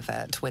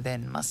pervert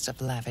within must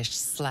have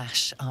lavished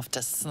slash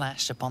after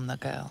slash upon the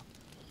girl.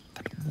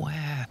 But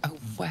where, oh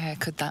where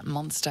could that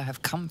monster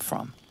have come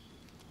from?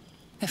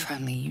 If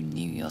only you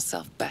knew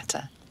yourself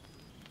better.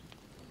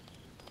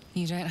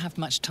 You don't have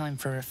much time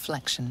for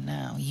reflection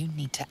now. You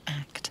need to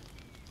act.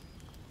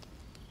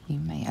 You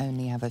may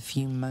only have a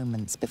few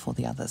moments before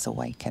the others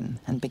awaken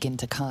and begin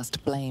to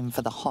cast blame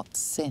for the hot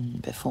sin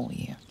before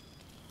you.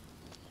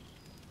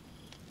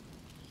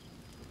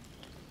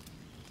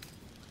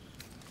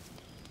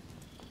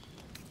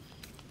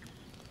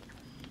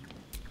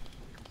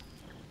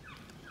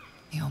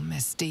 Your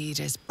misdeed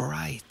is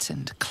bright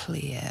and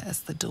clear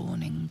as the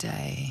dawning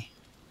day.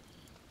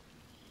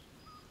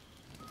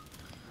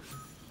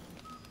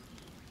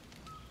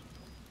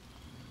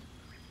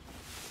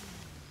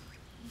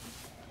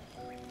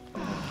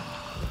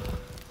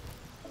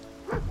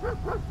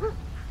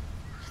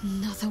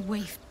 Another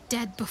waif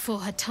dead before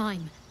her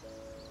time.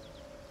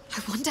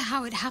 I wonder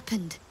how it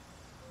happened.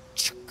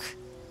 Chuk.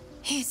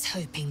 Here's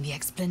hoping the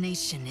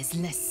explanation is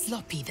less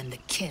sloppy than the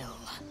kill.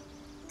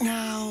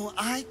 Now,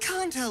 I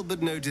can't help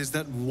but notice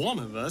that one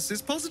of us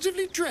is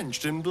positively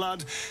drenched in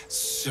blood,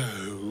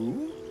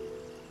 so...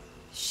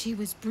 She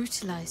was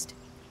brutalized.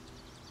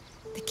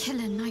 The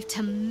killer knifed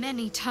her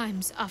many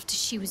times after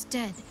she was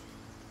dead.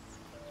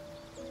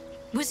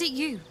 Was it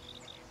you?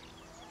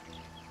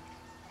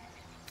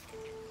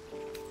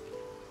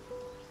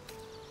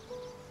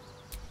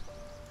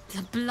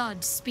 The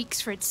blood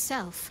speaks for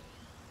itself.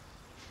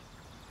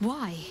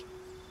 Why?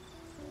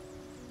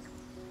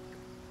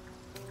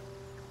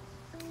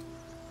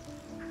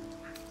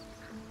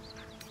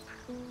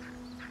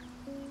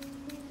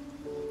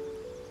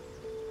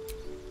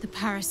 The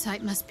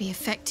parasite must be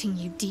affecting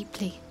you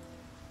deeply.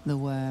 The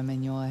worm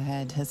in your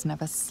head has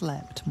never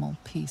slept more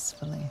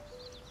peacefully.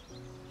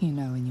 You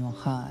know in your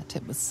heart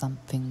it was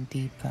something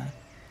deeper,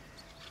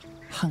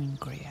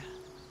 hungrier.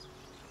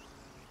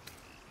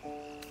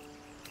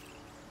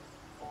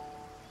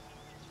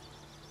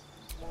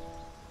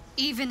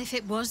 Even if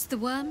it was the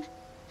worm,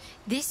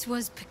 this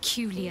was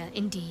peculiar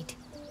indeed.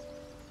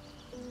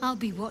 I'll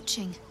be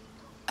watching.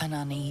 An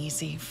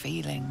uneasy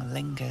feeling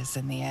lingers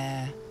in the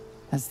air.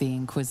 As the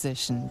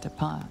Inquisition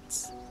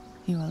departs,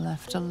 you are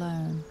left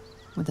alone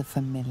with a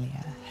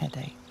familiar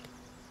headache.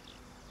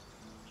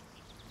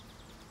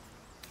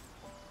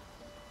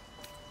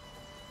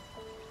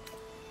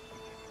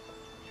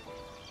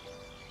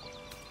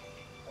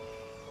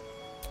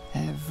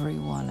 Every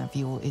one of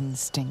your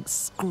instincts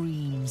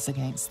screams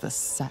against the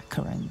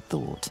saccharine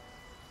thought.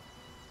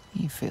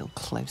 You feel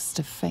close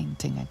to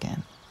fainting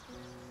again.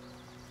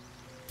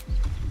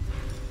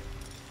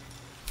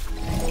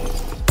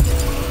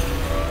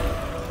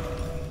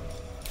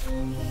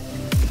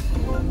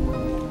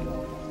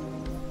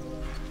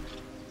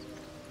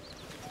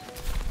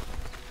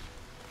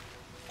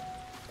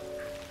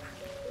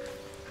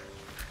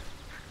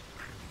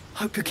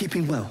 Hope you're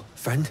keeping well,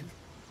 friend.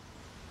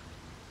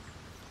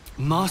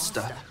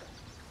 Master.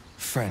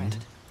 Friend.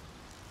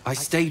 I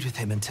stayed with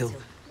him until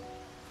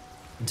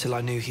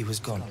I knew he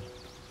was gone.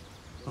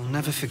 I'll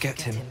never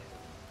forget him.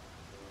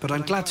 But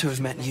I'm glad to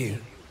have met you.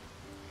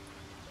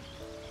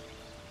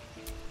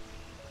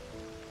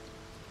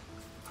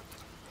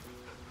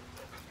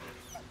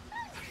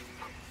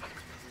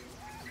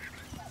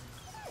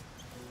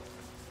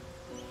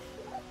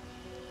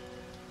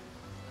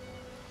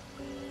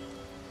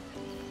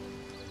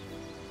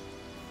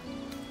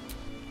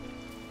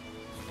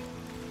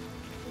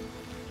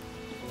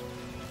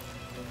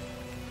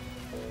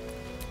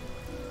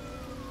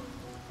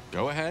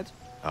 Go ahead.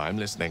 I'm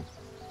listening.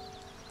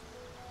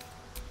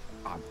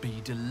 I'd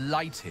be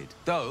delighted.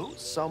 Though,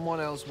 someone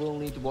else will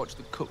need to watch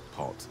the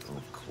cookpot,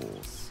 of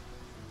course.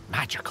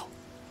 Magical.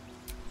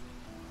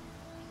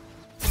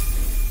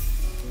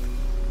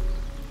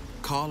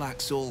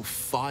 Karlach's all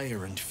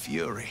fire and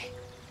fury.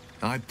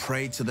 I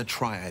pray to the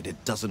Triad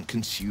it doesn't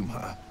consume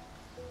her.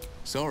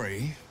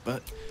 Sorry,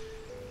 but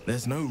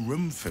there's no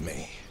room for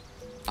me.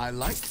 I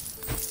like...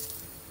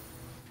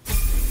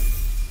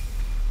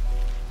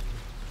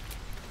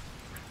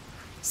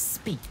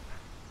 Speak.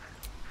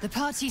 The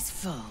party's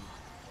full.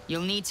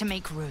 You'll need to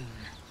make room.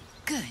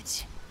 Good.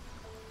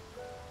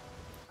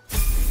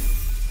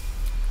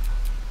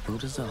 Your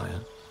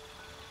desire.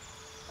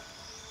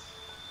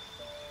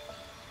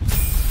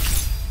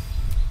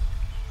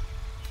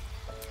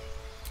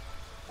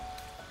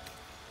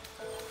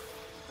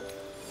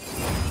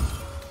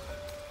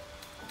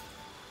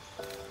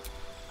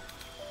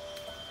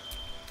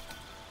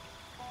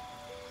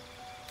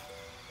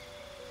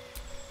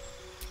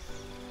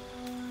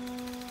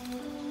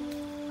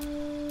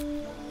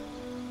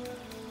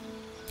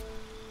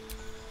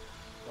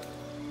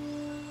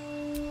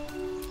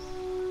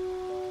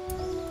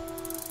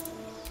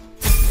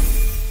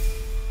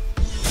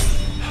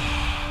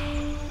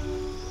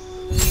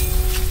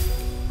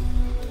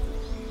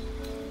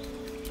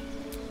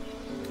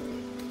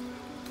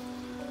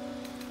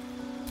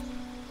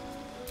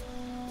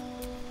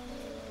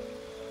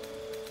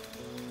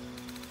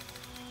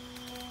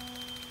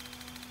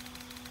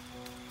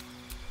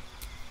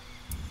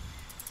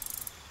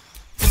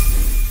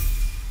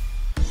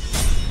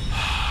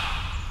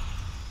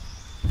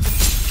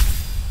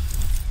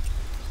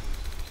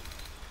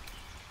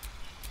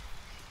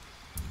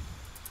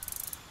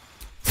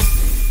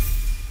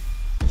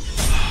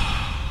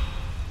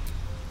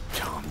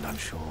 I'm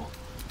sure.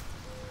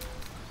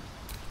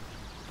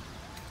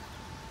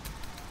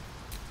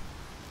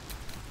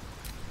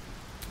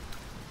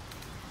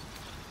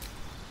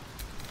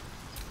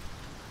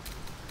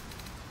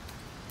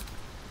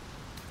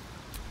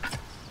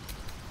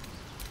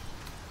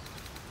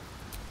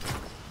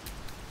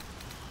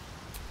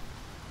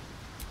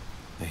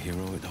 A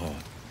hero at heart.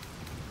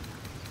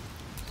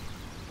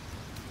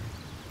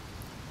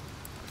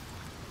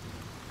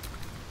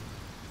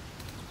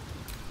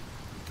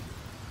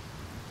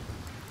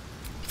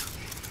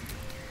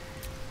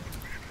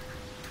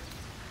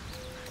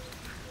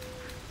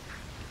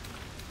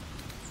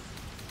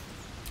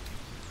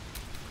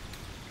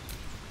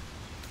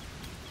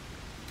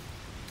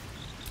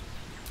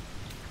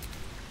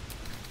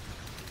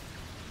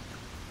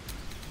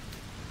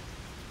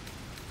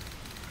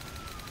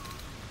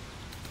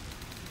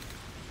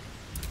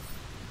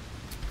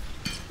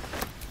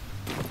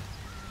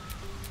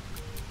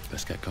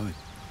 Let's get going.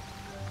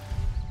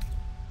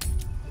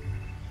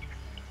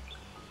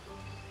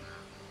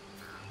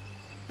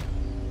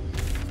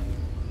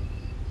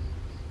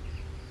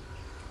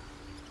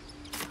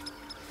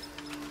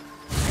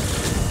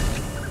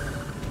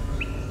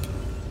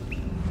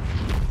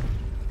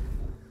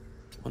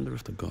 Wonder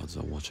if the gods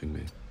are watching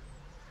me.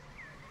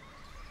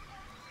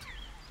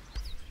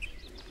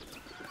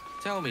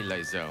 Tell me,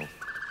 Lae'zel,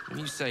 when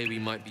you say we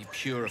might be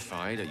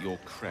purified at your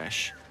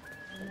creche,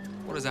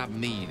 what does that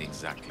mean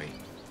exactly?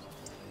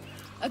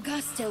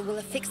 Augustil will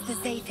affix the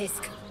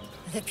Zafisk,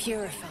 the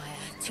purifier,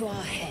 to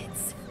our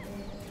heads.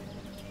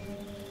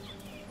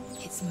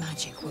 Its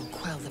magic will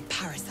quell the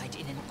parasite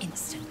in an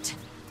instant.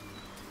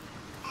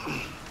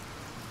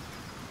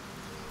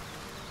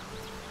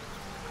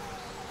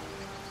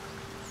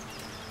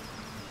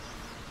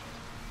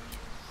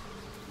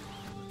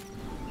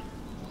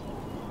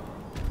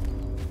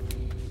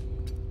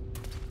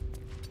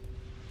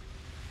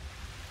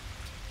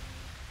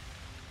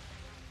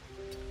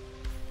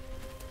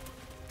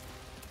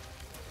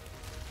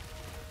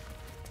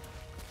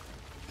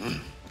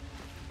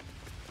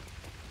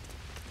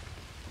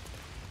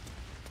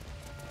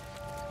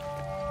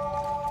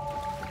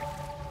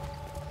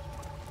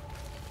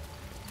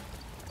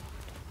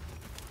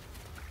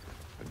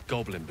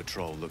 Goblin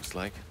patrol, looks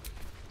like.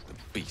 The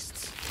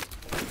beasts.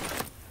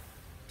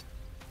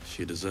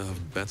 She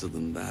deserved better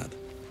than that.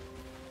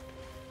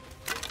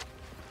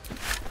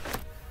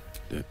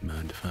 Don't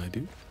mind if I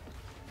do.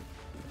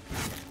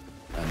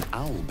 An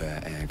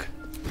owlbear egg.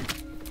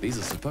 These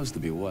are supposed to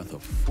be worth a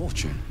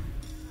fortune.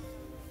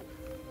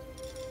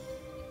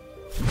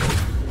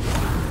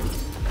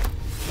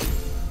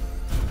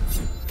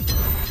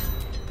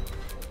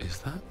 Is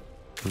that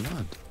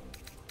blood?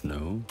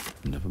 No,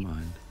 never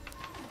mind.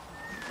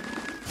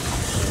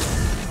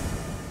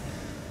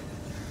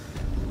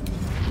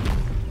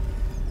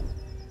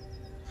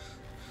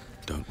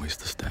 Don't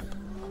waste a step.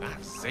 That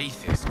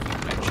Zafisk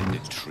you mentioned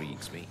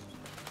intrigues me.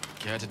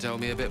 Care to tell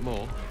me a bit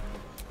more?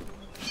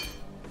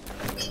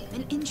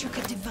 An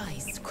intricate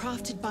device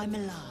crafted by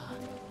Malar,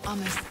 our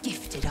most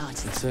gifted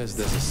artist. It says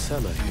there's a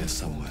cellar here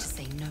somewhere. To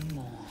say no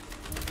more.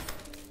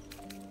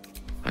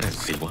 I don't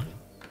see one.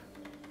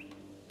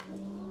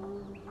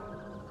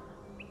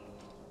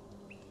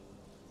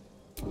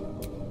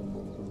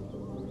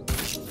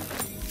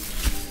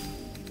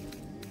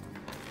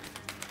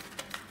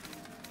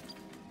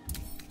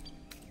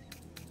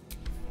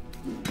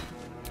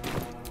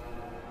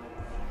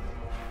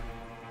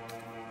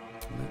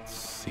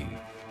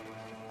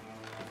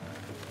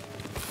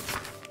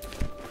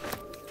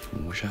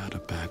 wish I had a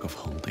bag of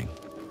holding.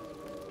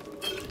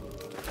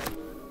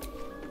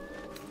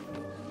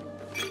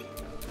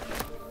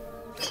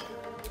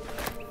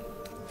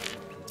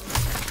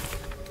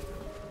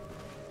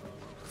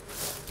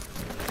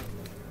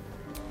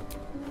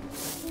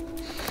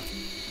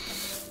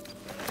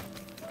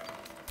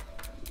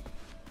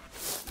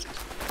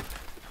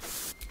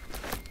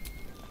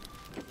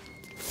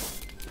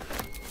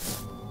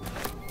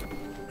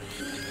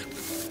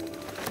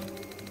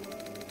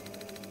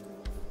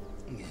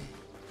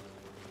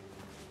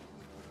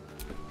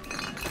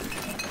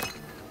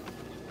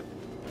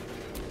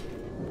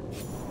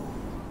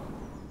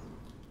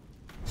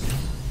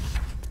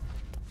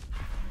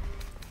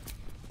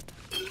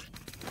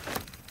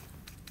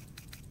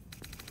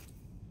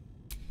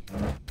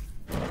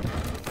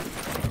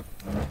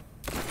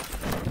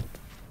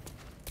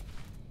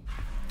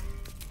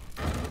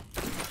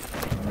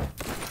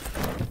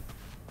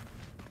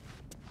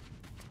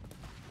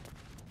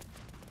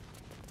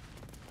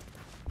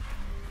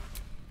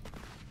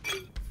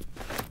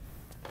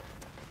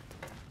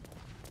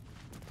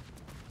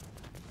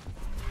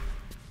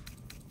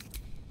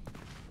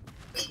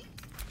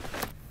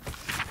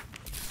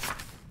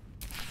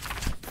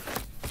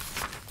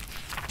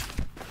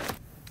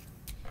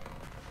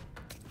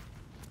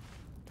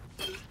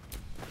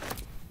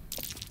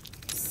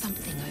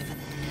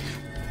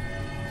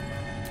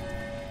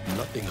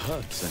 Nothing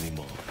hurts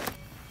anymore.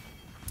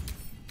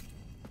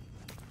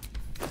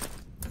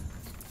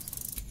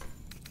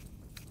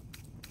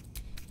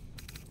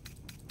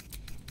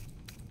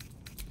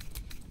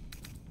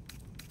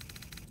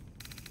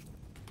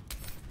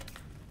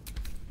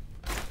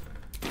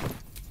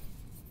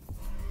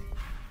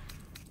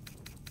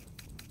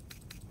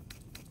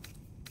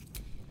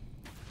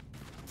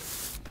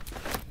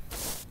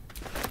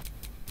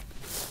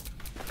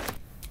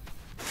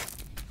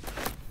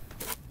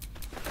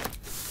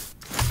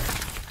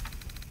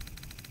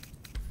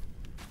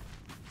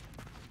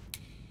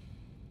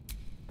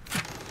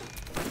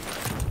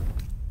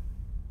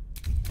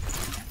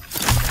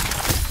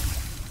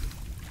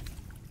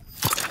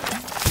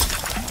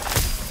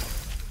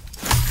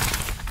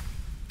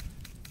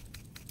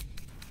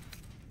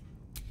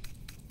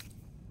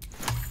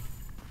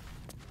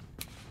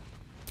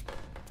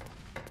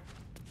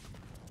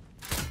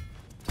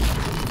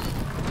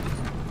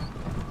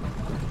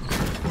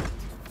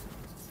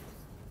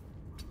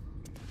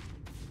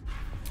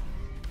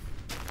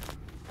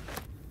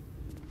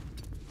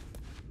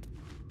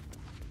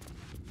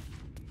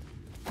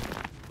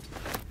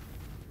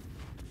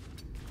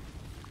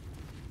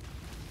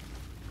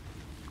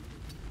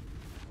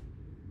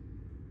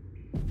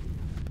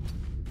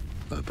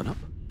 Open up.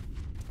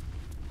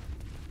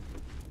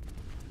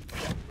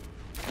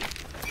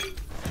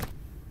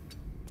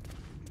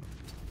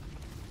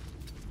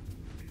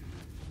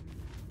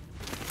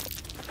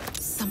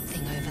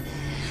 Something over there.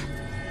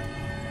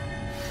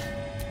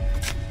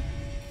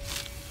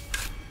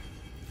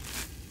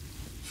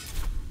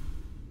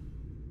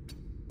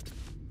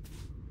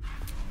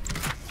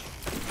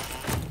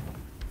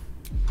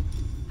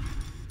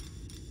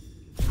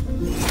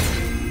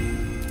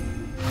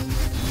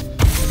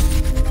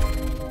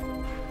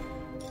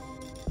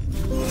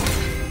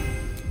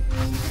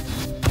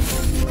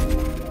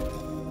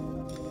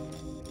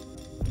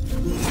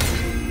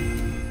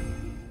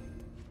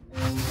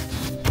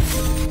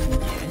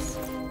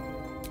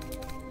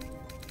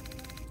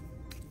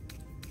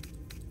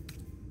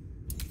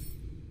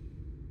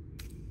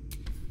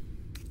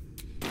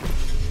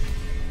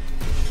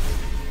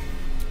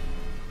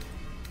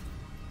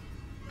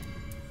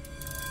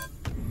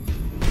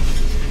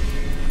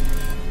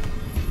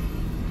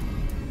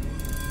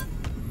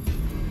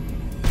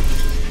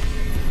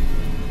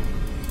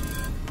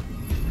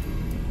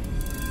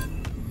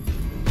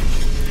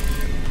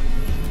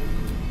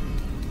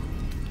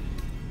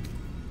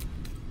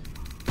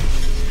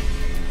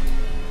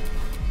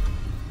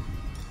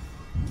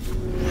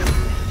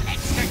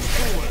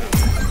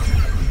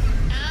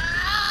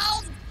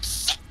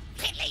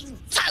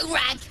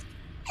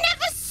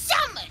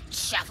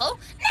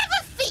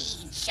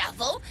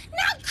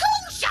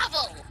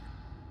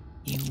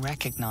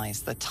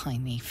 Recognize the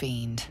tiny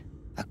fiend,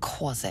 a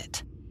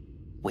quasit.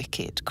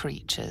 Wicked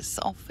creatures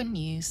often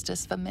used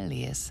as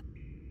familiars.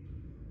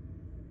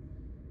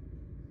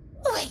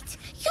 Wait,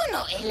 you're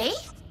not Illy?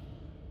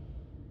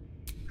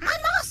 My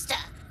master.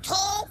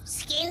 Tall,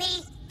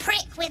 skinny,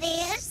 prick with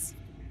ears.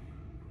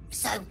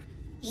 So,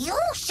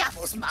 you're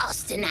Shovel's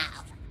master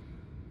now.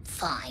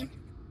 Fine.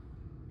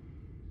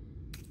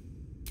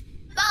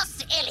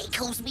 Master Illy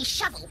calls me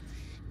Shovel.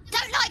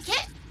 Don't like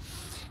it?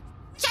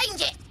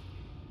 Change it.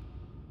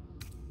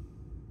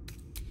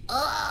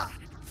 Ugh,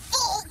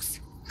 forks!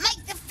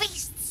 Make the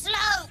feast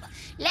slow!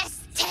 Less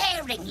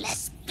tearing,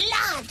 less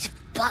blood!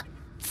 But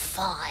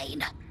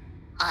fine.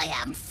 I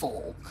am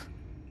Fork.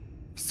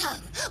 So,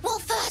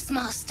 what first,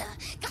 Master?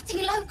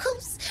 Gutting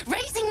locals?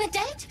 Raising the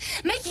dead?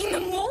 Making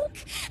them walk?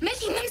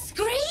 Making them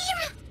scream?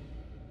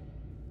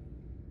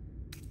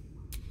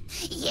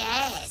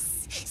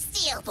 Yes!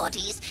 Steal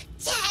bodies,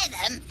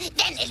 tear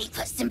Then Illy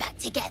puts them back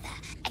together,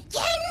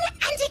 again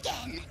and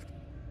again.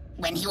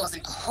 When he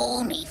wasn't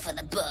horny for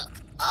the book.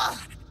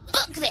 Oh,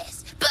 book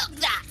this, book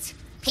that.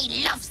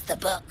 He loves the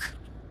book.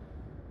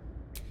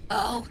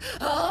 Oh,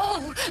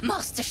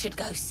 Master should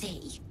go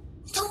see.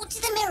 Talk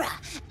to the mirror,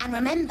 and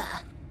remember,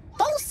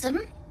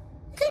 balsam,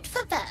 good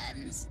for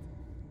burns.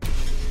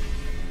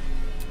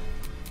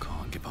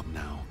 Can't give up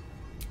now.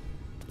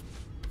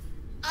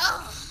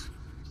 Oh,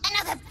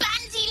 another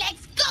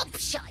bandy-legs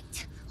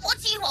gobshite. What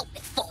do you want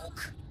with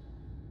Fork?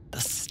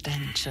 The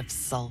stench of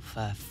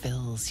sulfur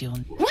fills your...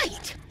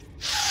 Wait!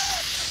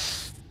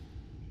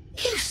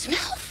 You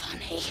smell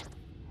funny.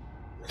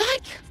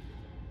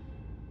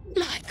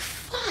 Like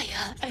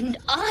fire and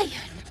iron.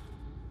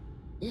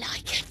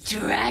 Like a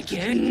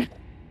dragon.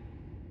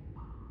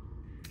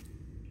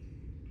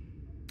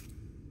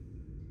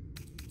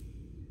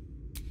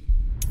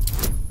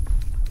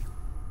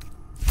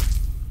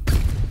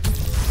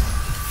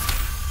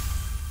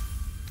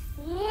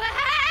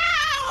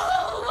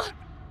 Wow!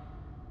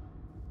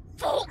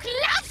 Fork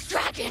loves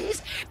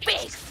dragons,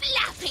 big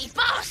flappy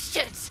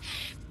bastards.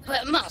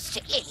 But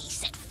Master Illy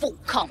said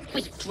Fork can't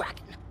be a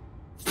dragon.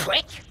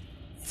 Prick.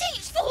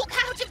 Teach Fork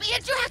how to be a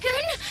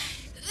dragon.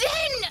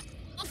 Then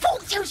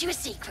Fork tells you a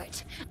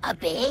secret. A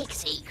big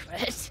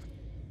secret.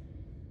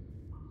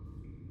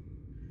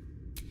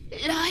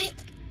 Like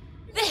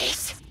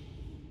this.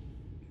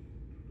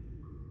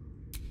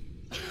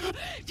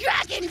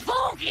 Dragon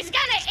Fork is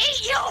gonna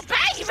eat your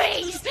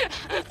babies!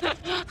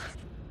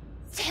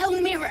 Tell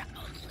Mirror.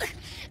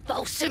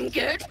 Balsam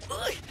good.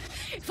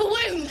 For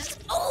wounds.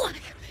 Oh.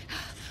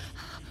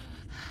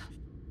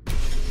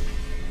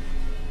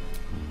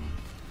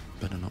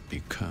 Better not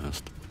be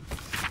cursed.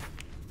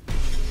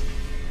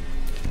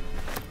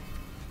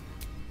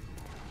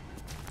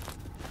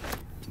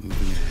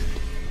 Moving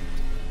ahead.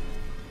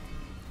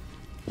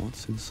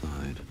 What's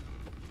inside?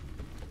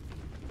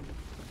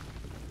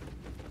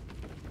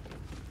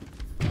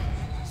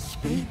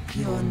 Speak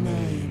your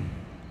name.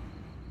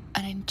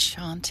 An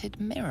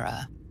enchanted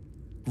mirror.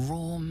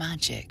 Raw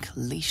magic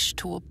leashed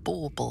to a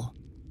bauble.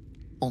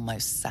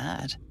 Almost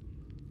sad.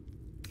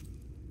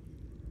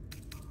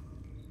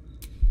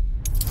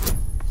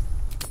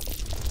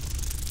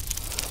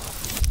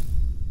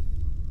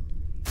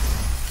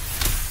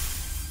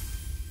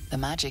 The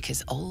magic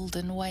is old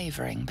and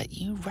wavering, but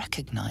you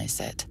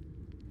recognize it.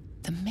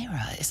 The mirror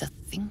is a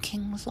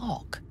thinking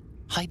lock,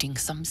 hiding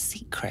some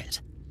secret.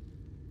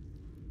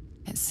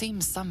 It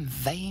seems some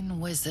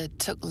vain wizard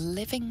took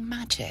living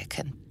magic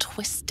and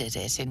twisted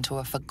it into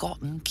a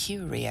forgotten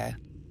curio.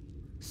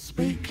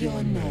 Speak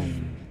your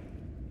name.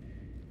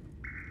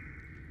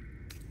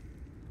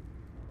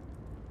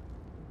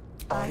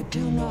 I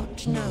do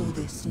not know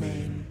this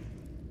name.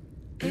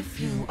 If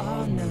you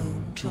are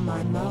known to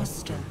my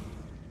master,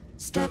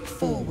 step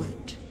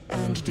forward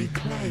and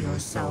declare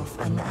yourself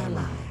an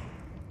ally.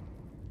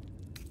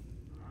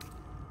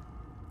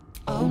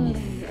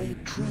 Only a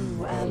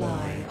true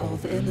ally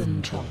of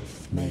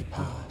Ilintoth may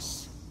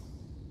pass.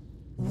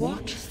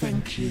 What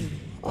think you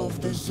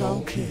of the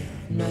Zolkir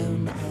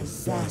known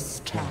as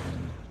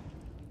Zastam?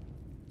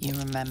 You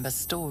remember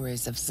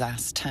stories of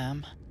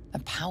Zastam, a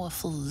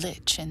powerful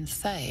lich in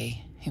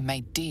Thay who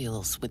made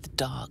deals with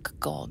dark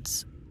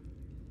gods.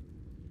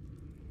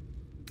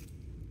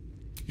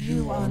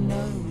 You are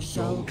no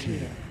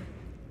Zolkir,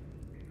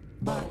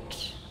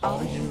 but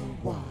are you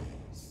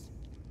wise?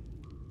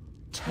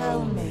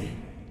 Tell me,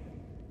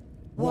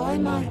 why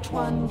might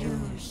one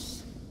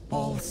use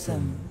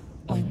balsam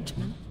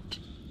ointment?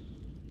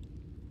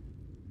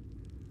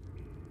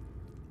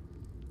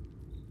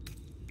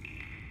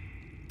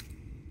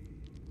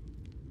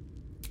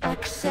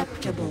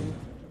 Acceptable,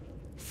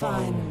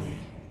 finally.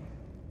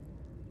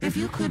 If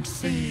you could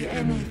see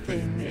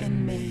anything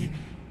in me,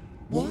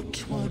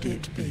 what would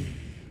it be?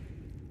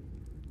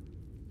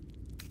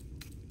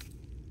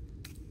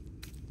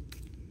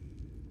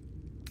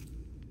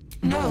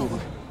 No.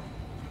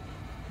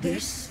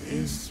 This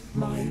is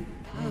my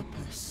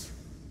purpose.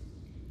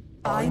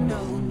 I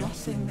know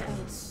nothing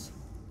else,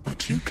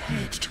 but you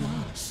cared to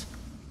ask.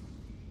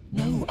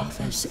 No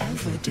others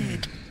ever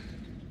did.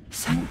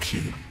 Thank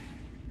you.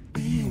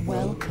 Be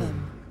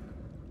welcome.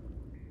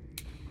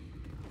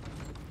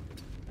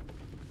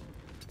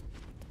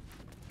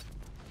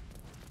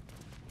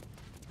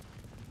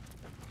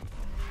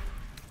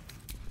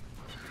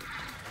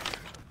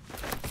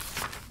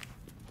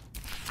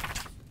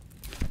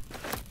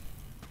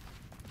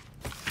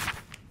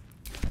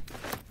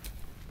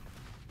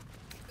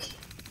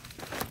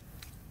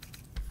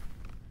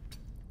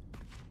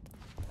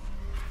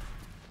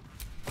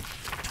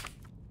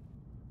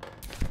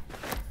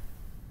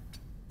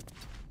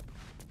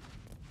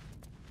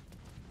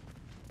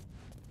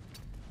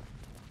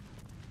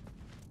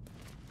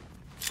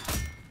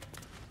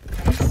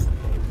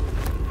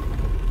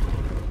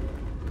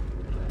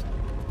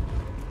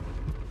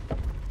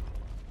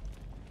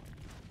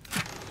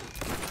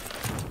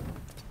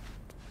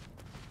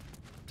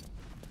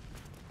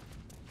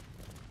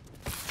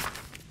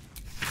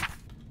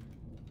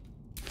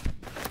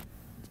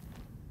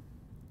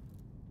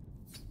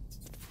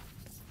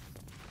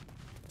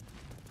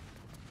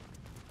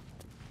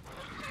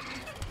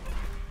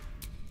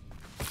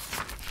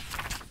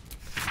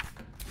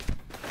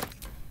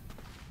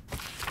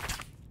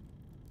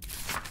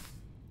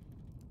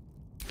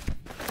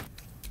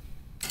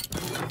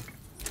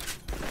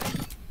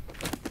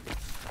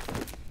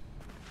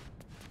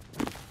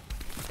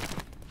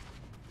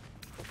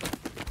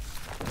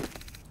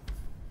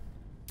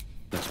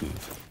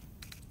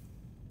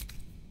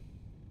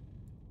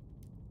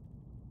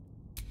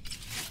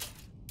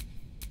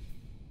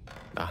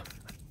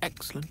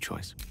 Excellent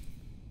choice.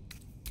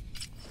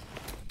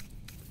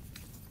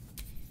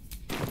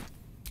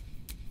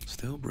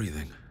 Still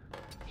breathing,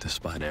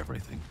 despite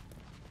everything.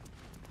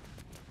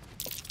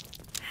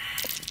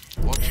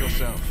 Watch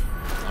yourself.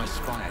 I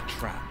spy a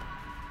trap.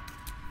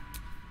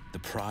 The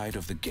pride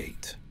of the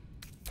gate.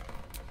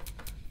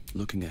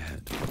 Looking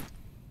ahead.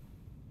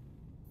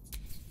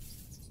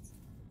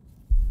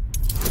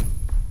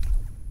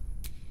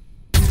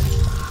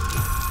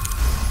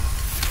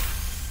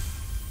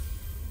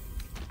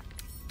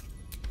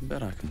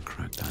 Bet I can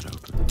crack that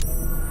open.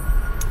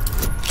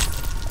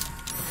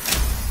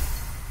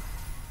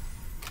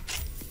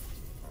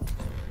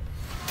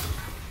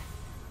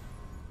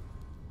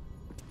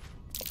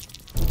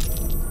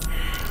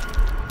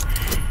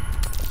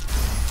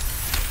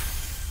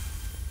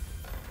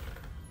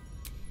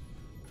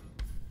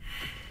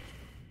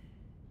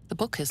 The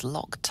book is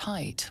locked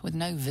tight with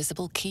no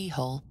visible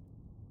keyhole,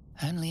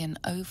 only an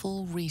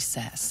oval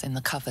recess in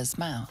the cover's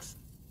mouth.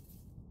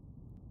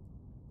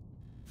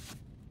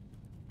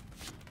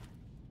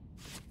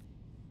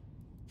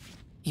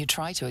 You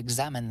try to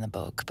examine the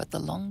book, but the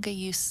longer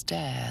you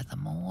stare, the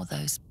more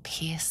those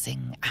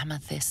piercing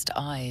amethyst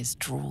eyes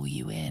draw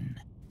you in.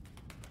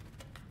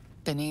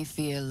 Beneath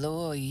the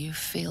allure, you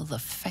feel the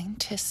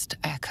faintest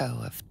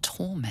echo of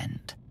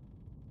torment.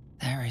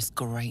 There is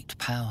great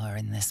power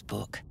in this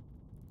book,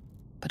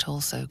 but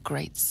also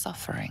great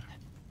suffering.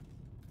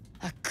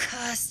 A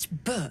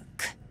cursed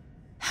book?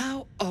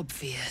 How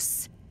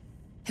obvious.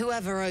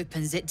 Whoever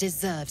opens it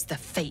deserves the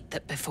fate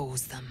that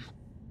befalls them.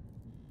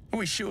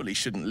 We surely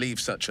shouldn't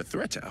leave such a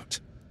threat out,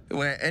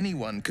 where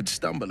anyone could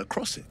stumble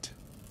across it.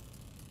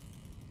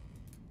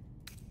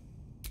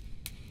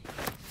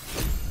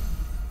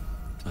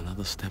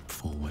 Another step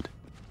forward.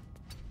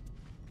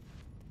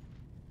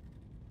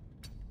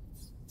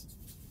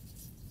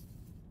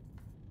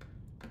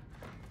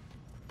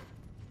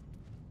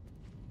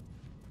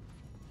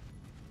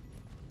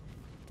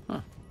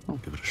 Huh, I'll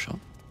give it a shot.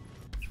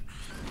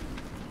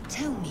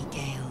 Tell me,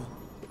 Gale,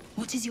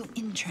 what is your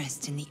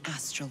interest in the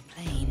astral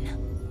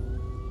plane?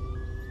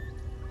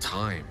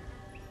 Time.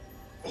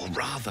 Or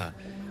rather,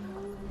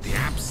 the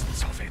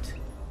absence of it.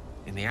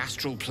 In the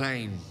astral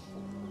plane,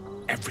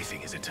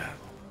 everything is eternal.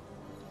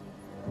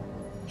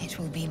 It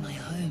will be my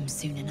home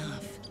soon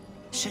enough,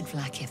 should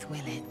Vlaakith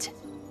will it.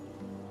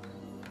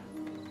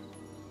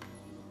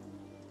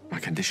 My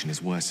condition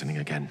is worsening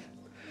again.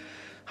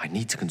 I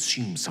need to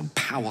consume some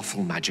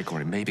powerful magic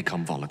or it may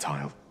become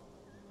volatile.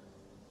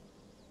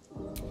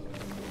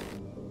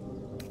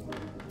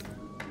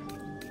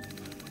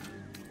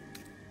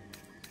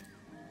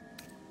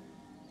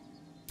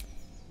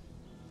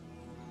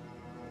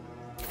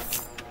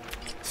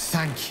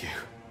 Thank you.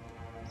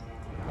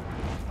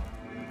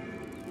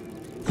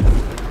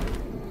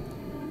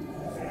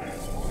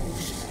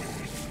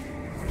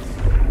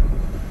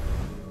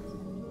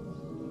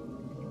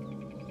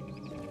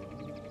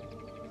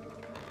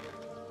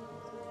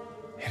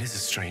 It is a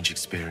strange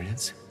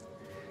experience.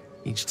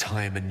 Each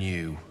time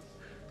anew,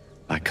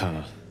 like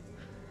a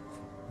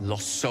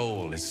lost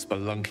soul is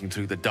spelunking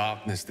through the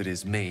darkness that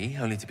is me,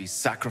 only to be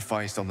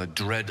sacrificed on the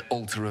dread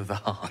altar of the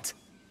heart.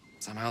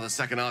 Somehow the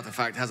second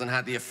artifact hasn't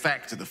had the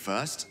effect of the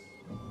first.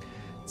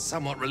 It's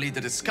somewhat relieved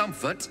the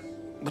discomfort,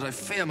 but I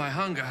fear my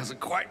hunger hasn't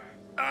quite...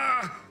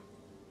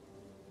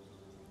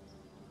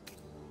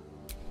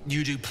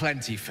 You do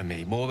plenty for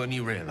me, more than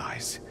you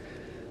realize.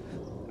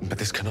 But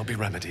this cannot be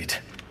remedied.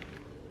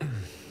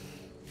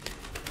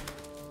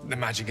 The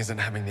magic isn't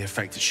having the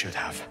effect it should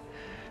have.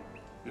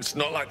 It's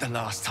not like the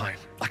last time,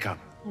 like a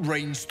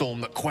rainstorm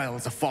that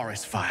quells a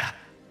forest fire.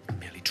 It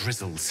merely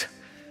drizzles.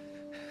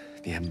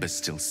 The embers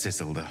still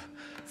sizzle, the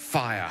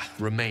fire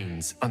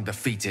remains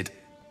undefeated.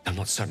 I'm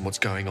not certain what's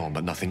going on,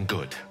 but nothing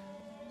good.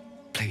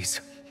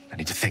 Please, I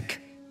need to think.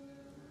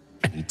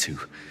 I need to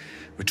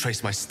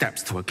retrace my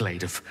steps to a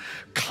glade of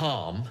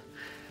calm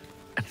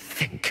and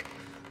think.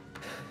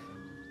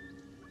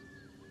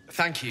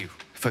 Thank you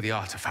for the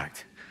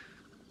artifact.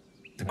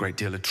 A great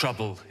deal of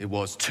trouble it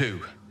was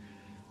too.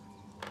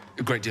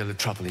 A great deal of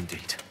trouble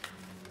indeed.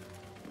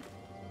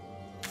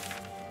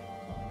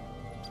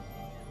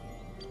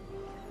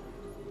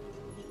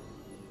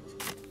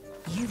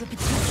 You've a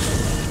particular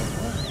way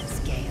of words,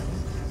 Gale.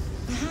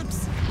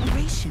 Perhaps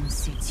oration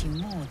suits you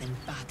more than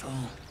battle.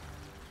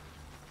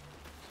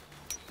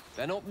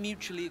 They're not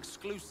mutually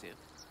exclusive.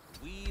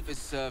 Weave is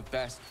served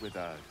best with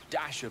a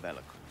dash of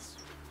eloquence.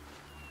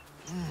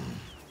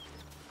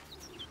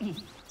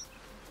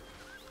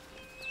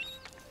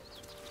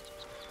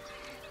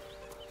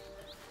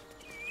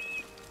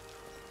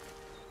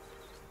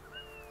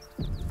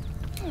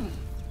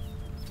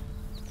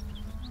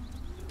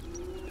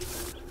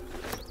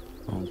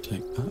 I'll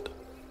take that.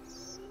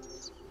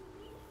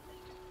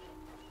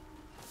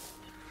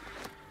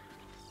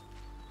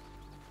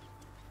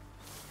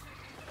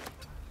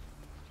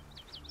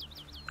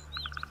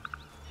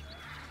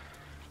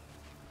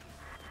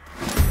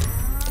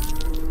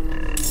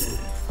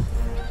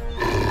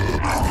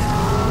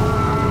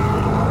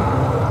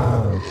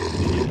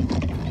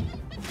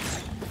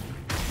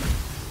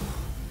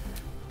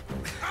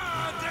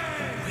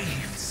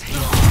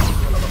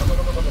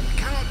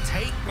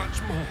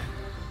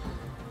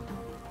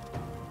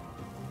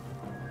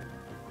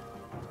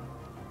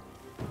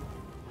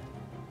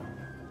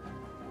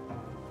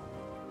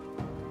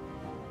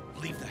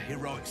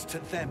 heroics to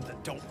them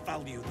that don't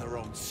value their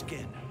own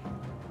skin.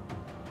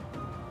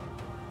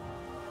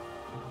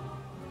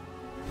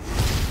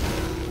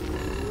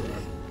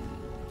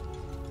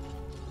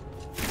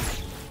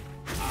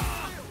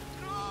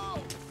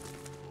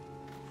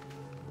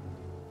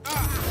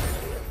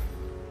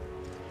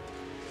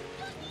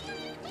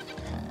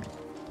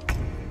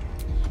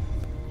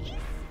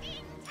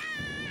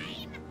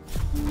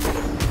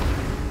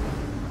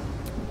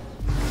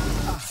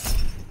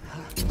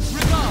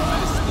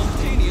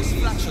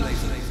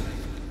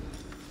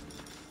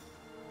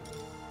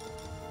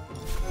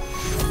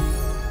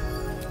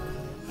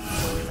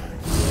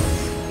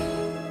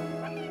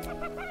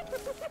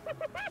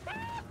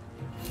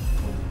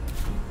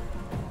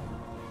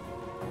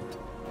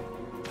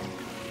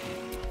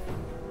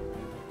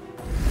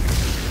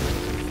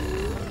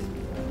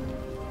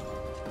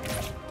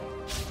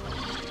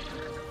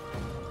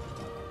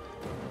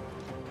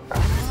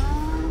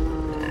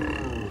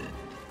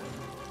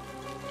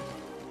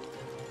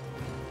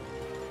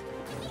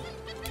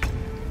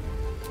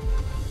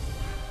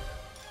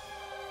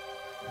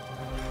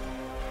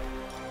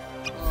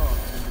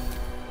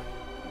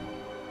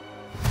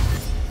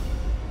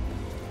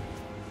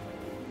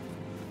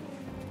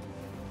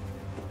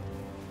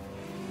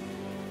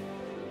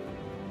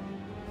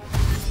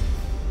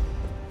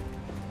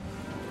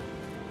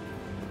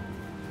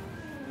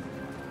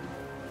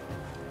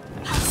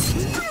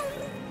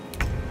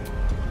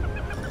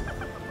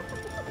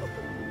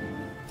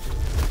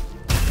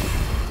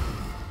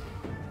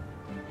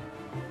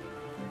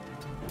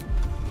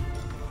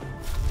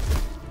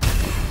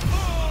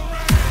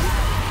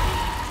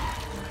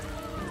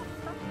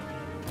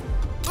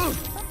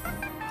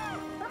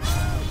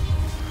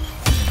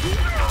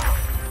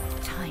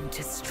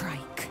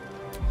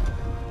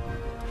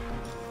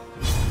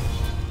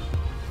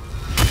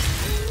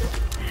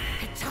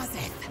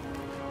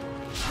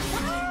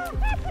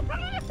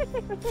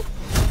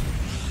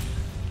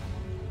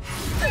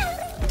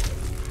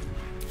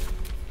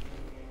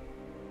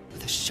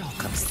 With a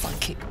shock of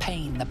psychic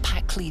pain, the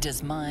pack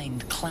leader's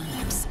mind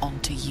clamps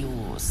onto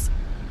yours.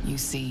 You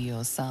see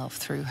yourself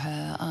through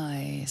her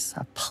eyes,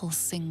 a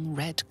pulsing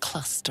red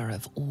cluster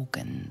of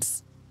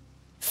organs.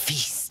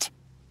 Feast!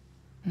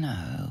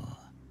 No.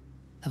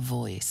 The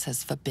voice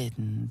has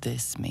forbidden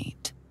this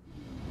meat.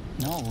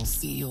 Gnolls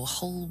see your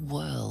whole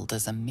world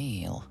as a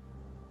meal.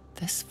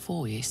 This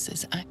voice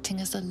is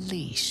acting as a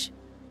leash,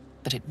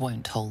 but it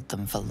won't hold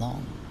them for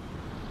long.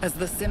 As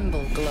the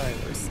symbol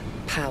glows,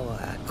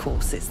 power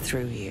courses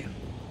through you.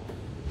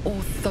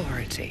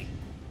 Authority.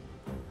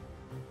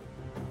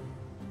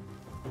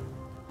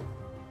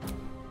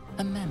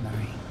 A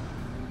memory.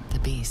 The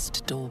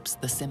beast daubs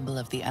the symbol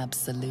of the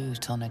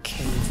Absolute on a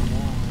cave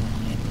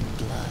wall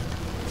in blood.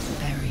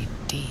 Buried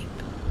deep,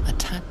 a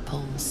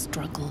tadpole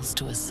struggles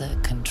to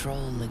assert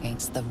control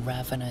against the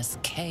ravenous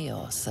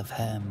chaos of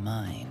her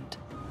mind.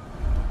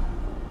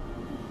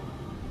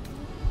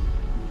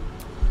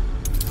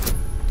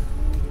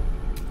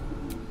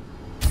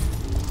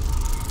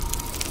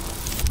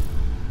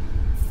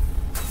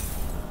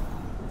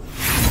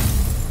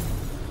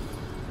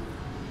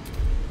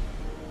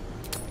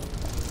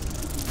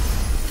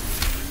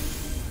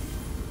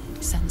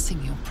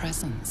 Sensing your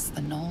presence,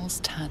 the Gnoll's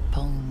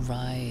tadpole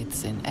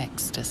writhes in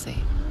ecstasy,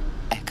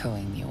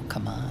 echoing your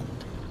command.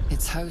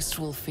 Its host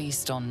will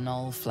feast on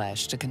Gnoll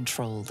flesh to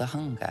control the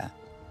hunger,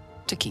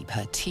 to keep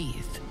her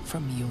teeth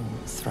from your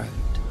throat.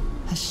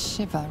 A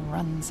shiver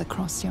runs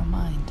across your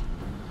mind.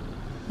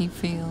 You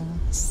feel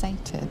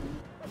sated.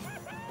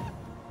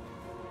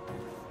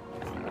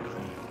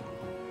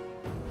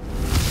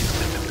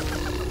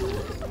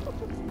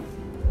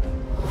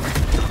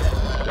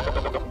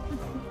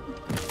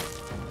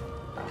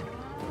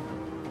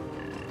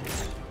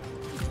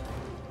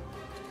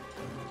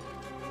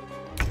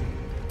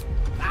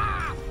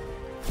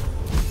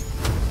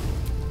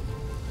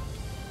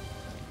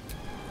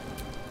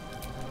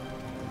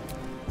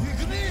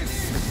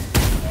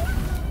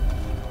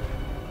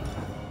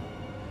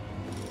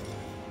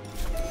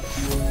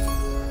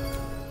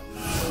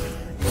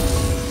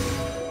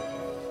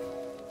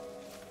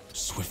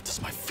 Swift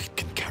as my feet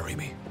can carry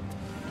me.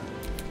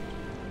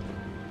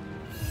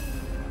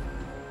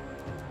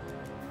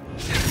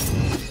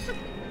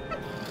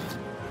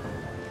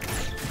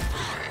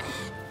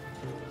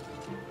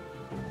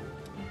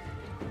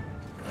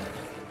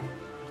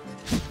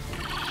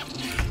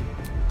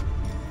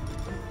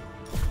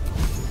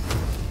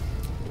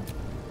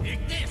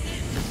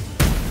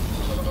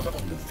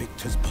 On the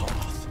victor's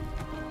path.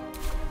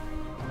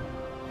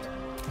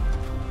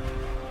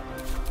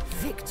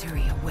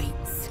 Victory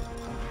awaits.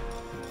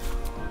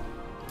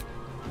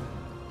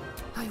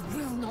 I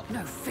will not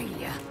know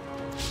failure.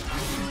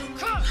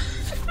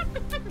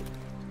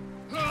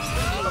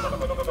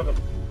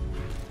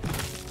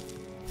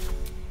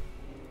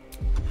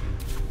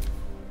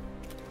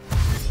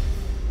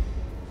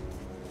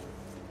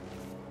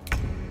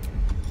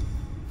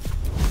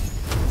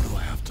 What do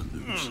I have to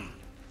lose?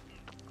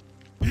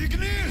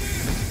 Ignis!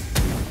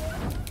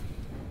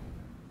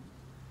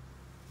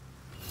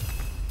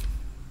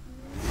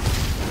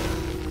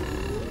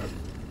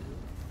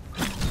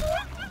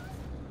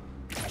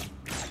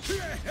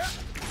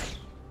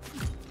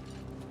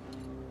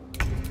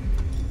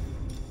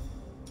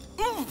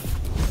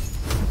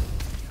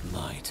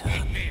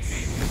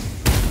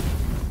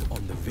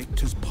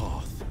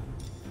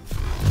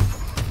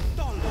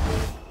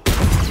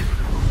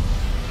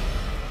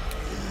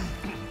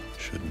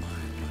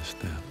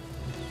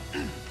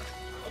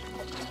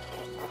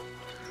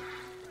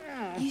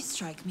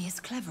 me as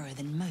cleverer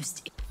than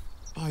most.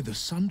 By the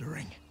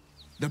Sundering.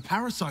 The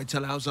parasite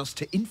allows us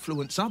to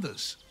influence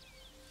others.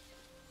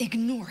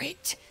 Ignore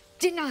it.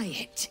 Deny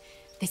it.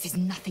 This is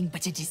nothing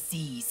but a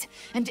disease,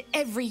 and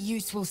every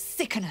use will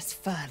sicken us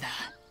further.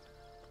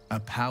 A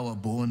power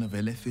born of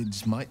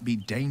illithids might be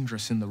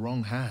dangerous in the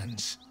wrong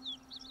hands,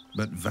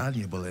 but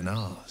valuable in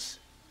ours.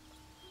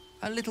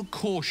 A little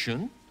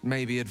caution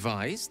may be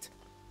advised.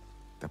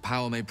 The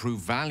power may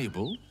prove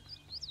valuable,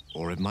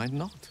 or it might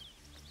not.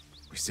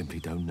 We simply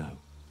don't know.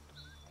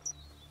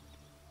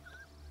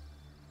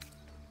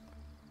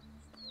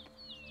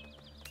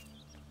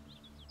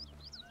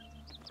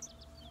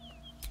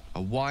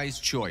 A wise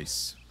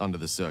choice under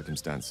the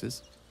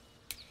circumstances.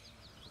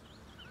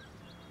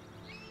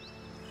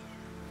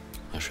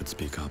 I should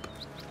speak up.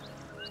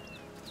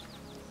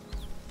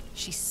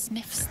 She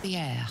sniffs the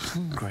air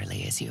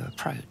hungrily as you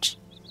approach,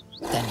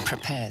 then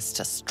prepares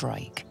to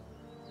strike.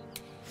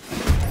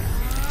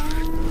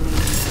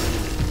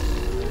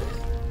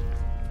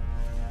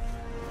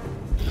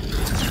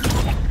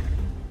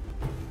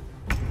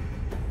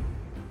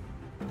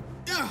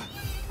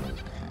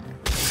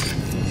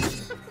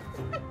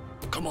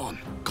 Come on,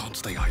 can't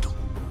stay idle.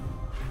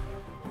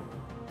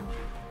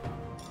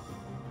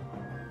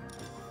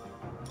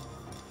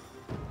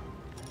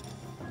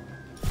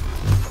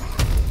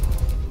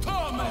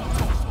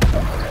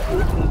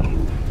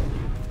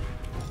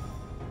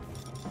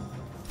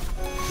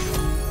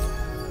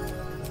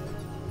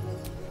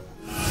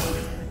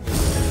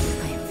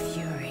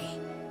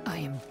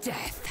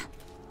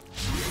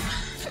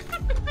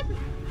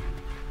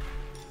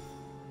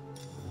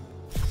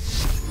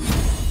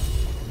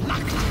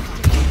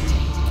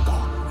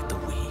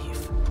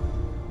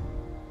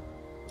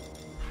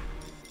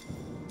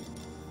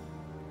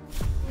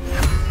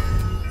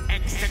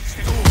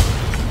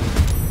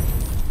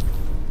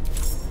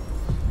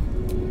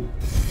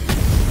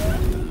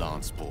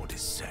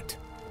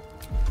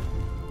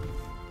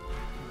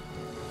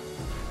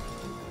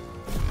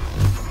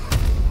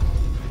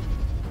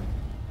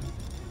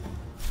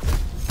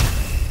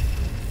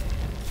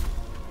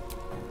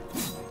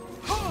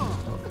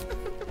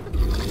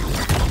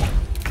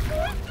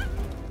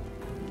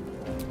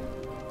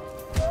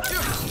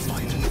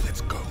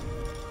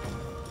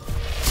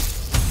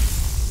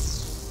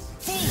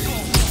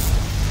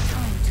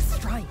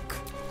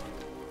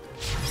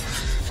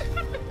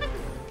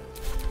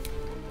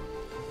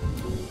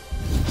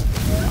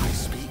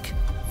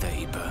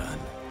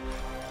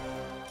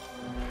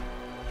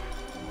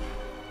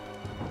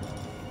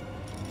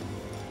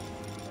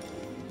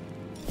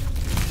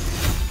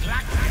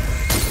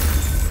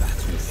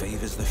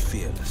 Favors the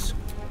fearless.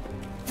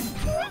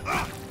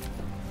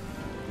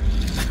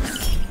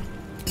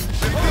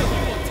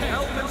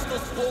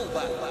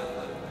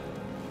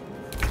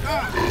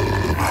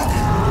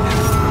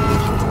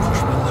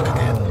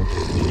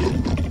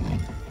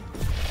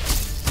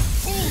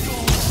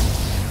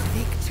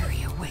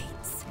 Victory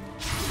awaits.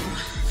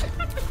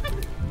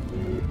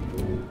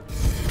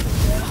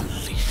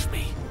 Unleash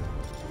me.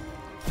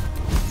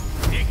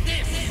 Take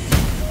this!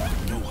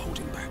 No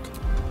holding back.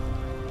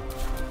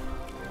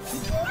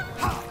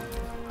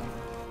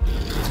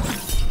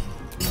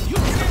 You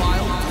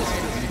vile,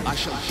 I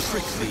shall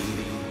trick thee.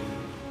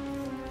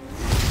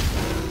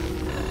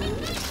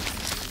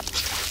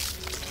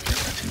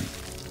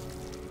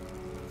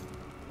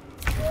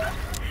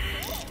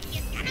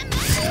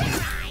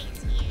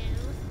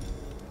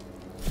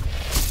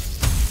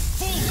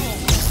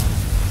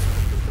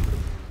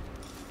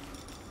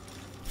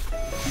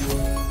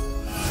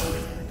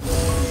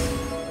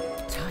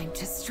 Time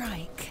to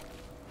strike.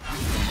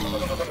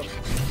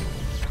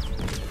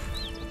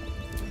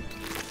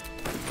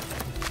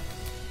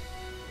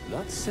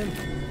 That's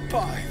simple.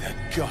 By the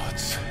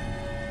gods,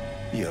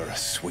 you're a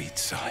sweet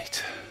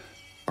sight.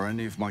 Are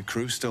any of my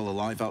crew still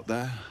alive out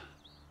there?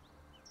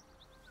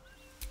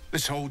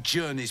 This whole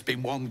journey's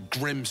been one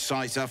grim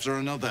sight after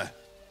another.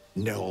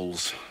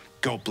 Gnolls,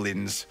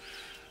 goblins,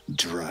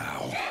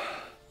 drow.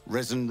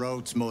 Risen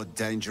Road's more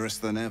dangerous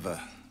than ever.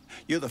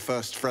 You're the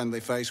first friendly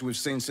face we've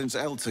seen since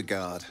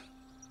Eltergard.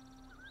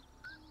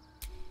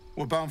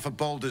 We're bound for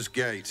Baldur's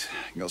Gate.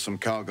 Got some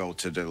cargo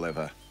to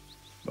deliver.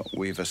 But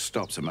we've a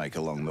stop to make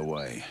along the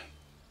way.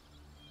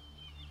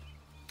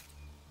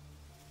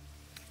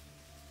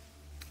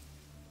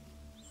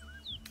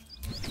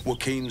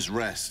 Joaquin's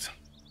Rest.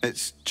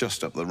 It's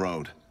just up the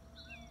road.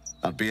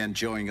 I'd be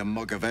enjoying a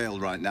mug of ale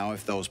right now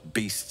if those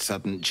beasts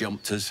hadn't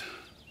jumped us.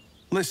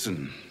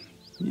 Listen,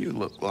 you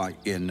look like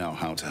you know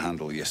how to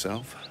handle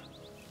yourself.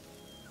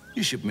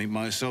 You should meet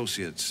my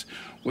associates.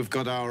 We've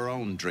got our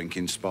own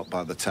drinking spot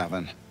by the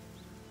tavern.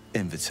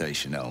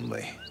 Invitation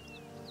only.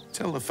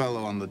 Tell the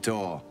fellow on the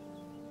door,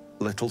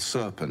 Little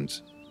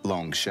Serpent,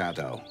 Long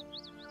Shadow.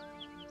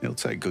 He'll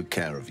take good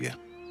care of you.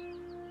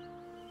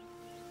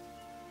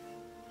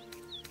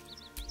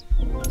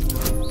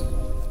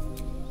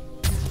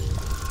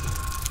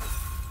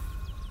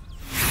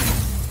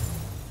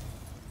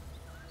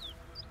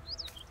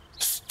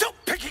 Stop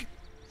picking!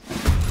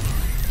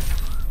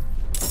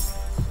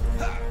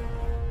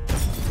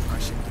 I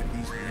should get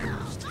these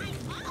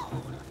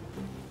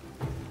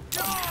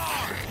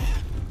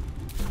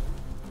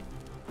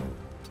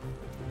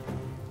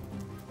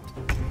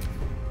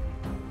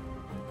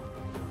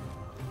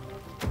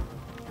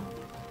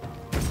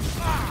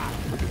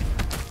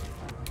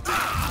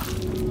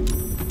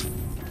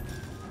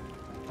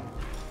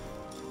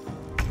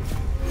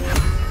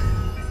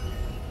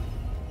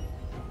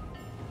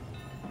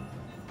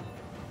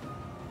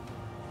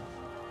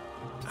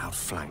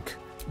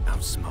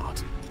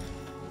smart.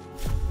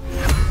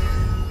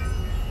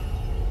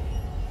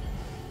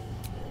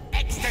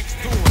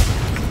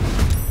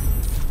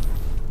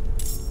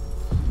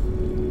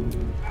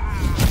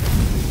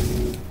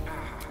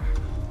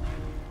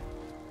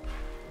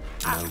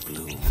 No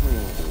gloom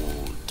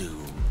or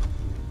doom.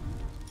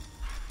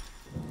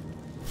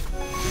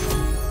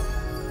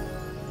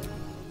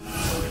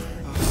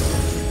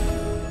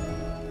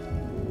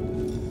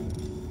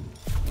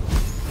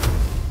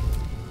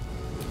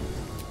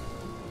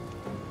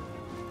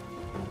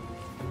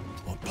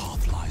 What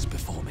path lies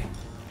before me?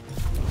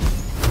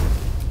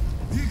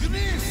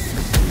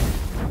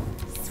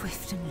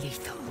 Swift and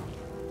lethal.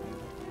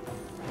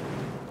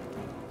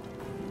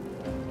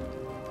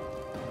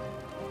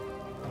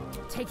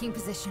 Taking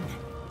position.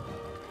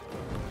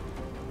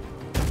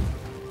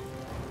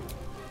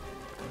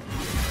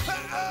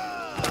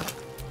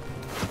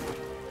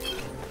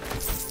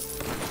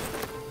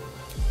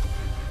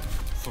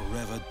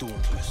 Forever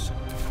dauntless.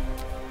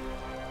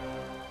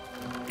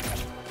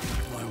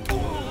 My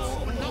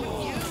world,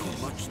 too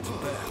much to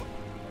bear.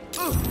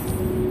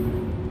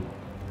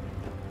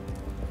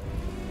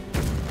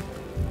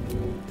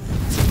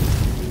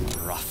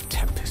 Rough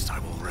tempest I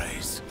will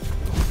raise.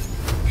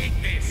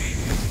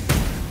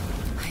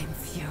 I am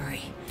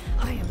fury.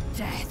 I am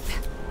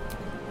death.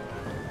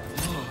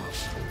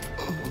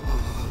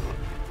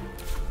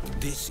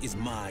 This is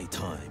my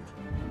time.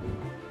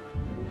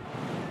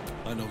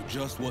 I know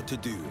just what to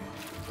do.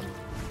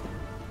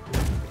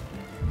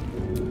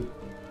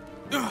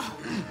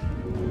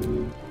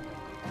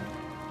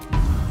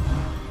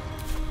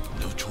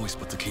 No choice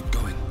but to keep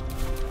going.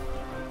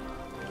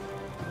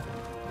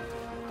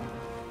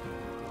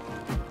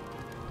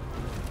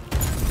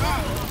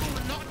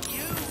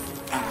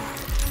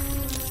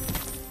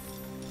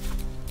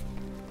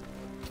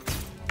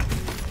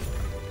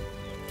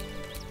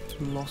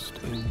 Lost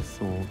in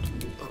thought.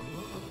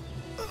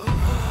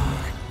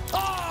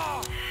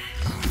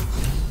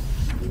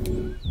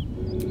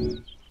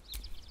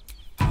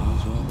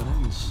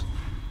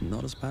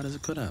 Not as bad as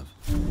it could have.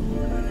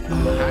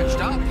 Patched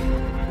up.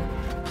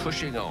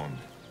 Pushing on.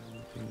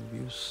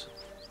 Use.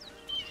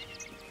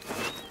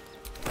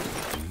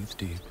 Breathe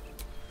deep.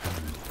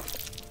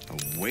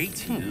 A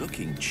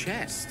weighty-looking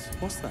chest.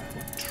 What's that?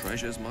 What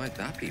treasures might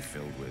that be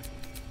filled with?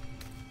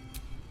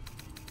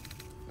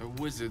 A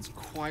wizard's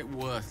quite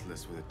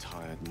worthless with a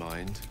tired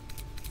mind.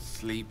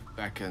 Sleep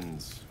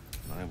beckons.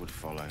 I would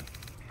follow.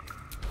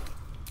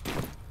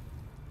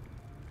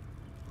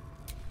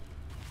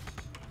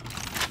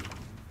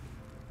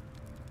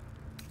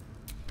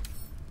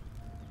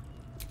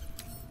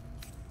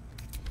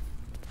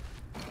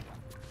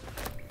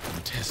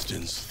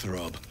 Intestines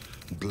throb,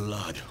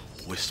 blood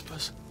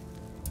whispers.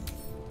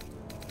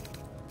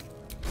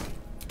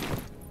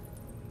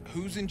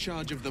 Who's in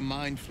charge of the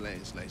mind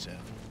flayers later?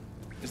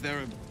 Is there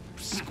a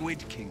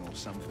Squid King or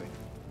something?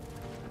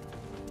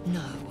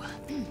 No.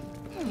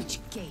 Each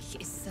geich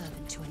is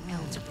servant to an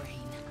elder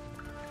brain.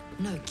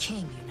 No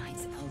king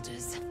unites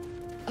elders.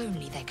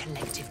 Only their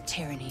collective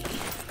tyranny.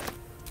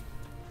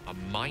 A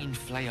mind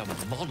flayer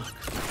monarch.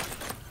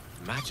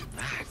 Imagine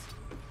that.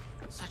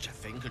 Such a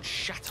thing could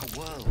shatter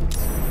worlds.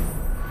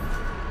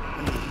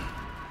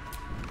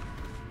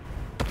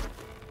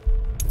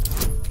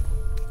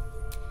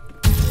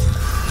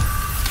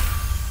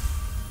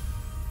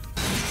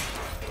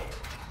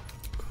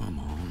 Come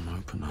on,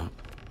 open up.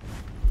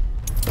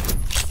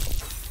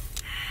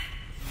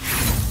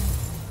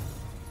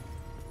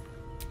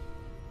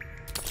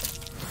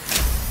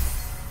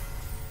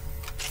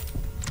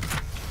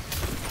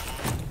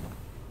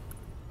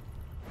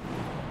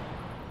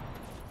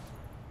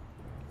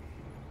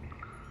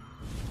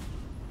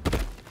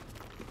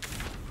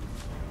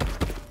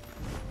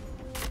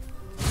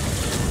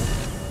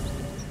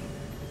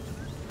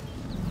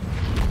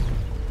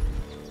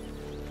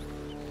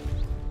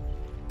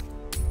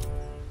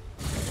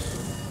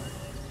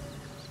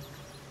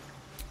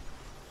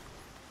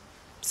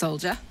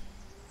 Soldier.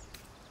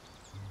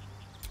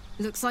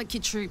 Looks like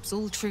your troops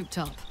all trooped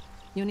up.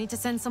 You'll need to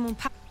send someone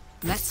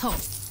Let's hop.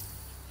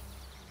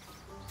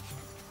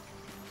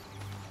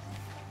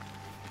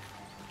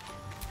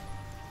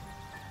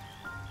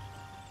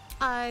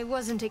 I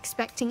wasn't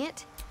expecting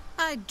it.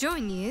 I'd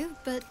join you,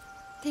 but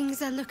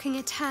things are looking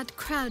a tad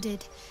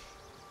crowded.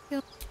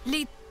 You'll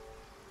lead.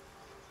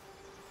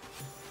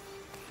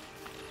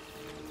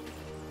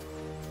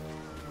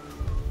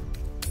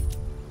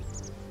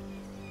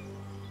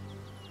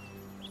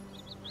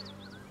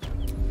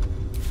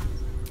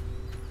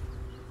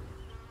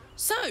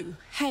 So,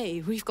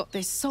 hey, we've got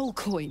this soul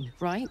coin,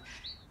 right?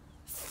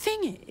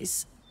 Thing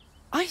is,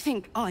 I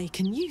think I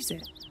can use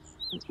it.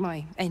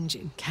 My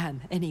engine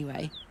can,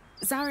 anyway.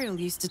 Zariel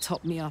used to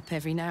top me up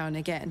every now and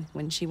again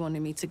when she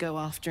wanted me to go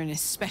after an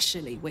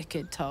especially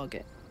wicked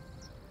target.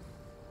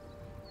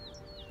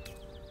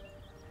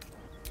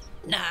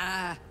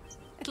 Nah,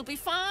 it'll be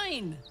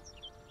fine.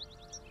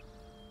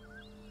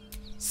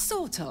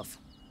 Sort of.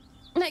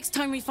 Next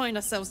time we find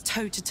ourselves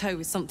toe-to-toe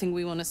with something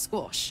we want to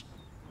squash,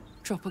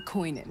 drop a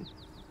coin in.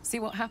 See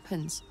what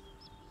happens.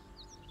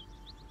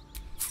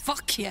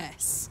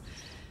 Yes.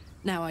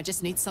 Now I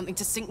just need something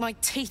to sink my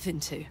teeth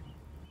into.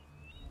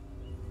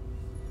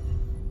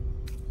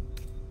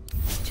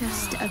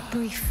 Just a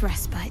brief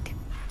respite.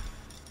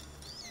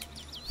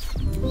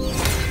 No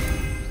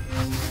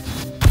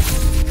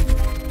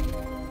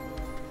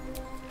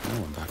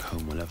one back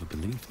home will ever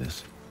believe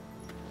this.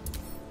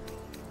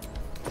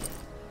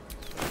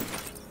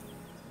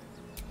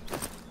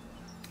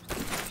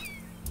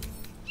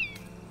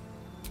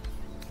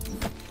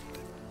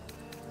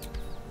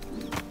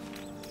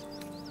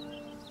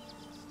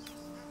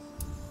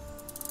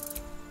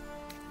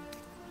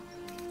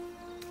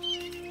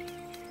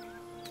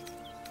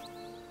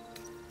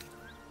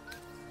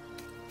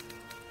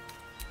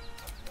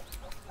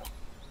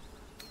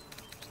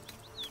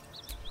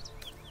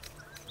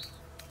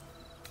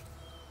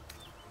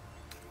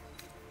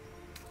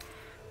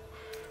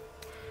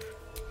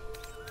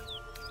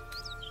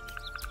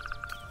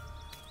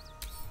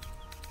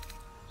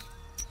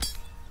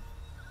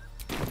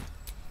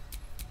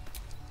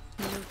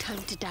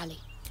 Time to dally.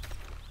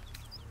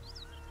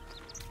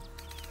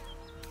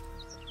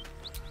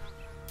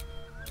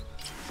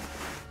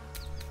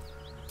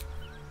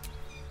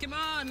 Come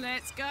on,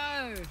 let's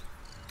go.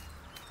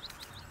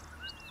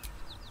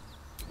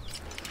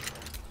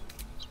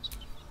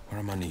 Where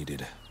am I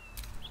needed?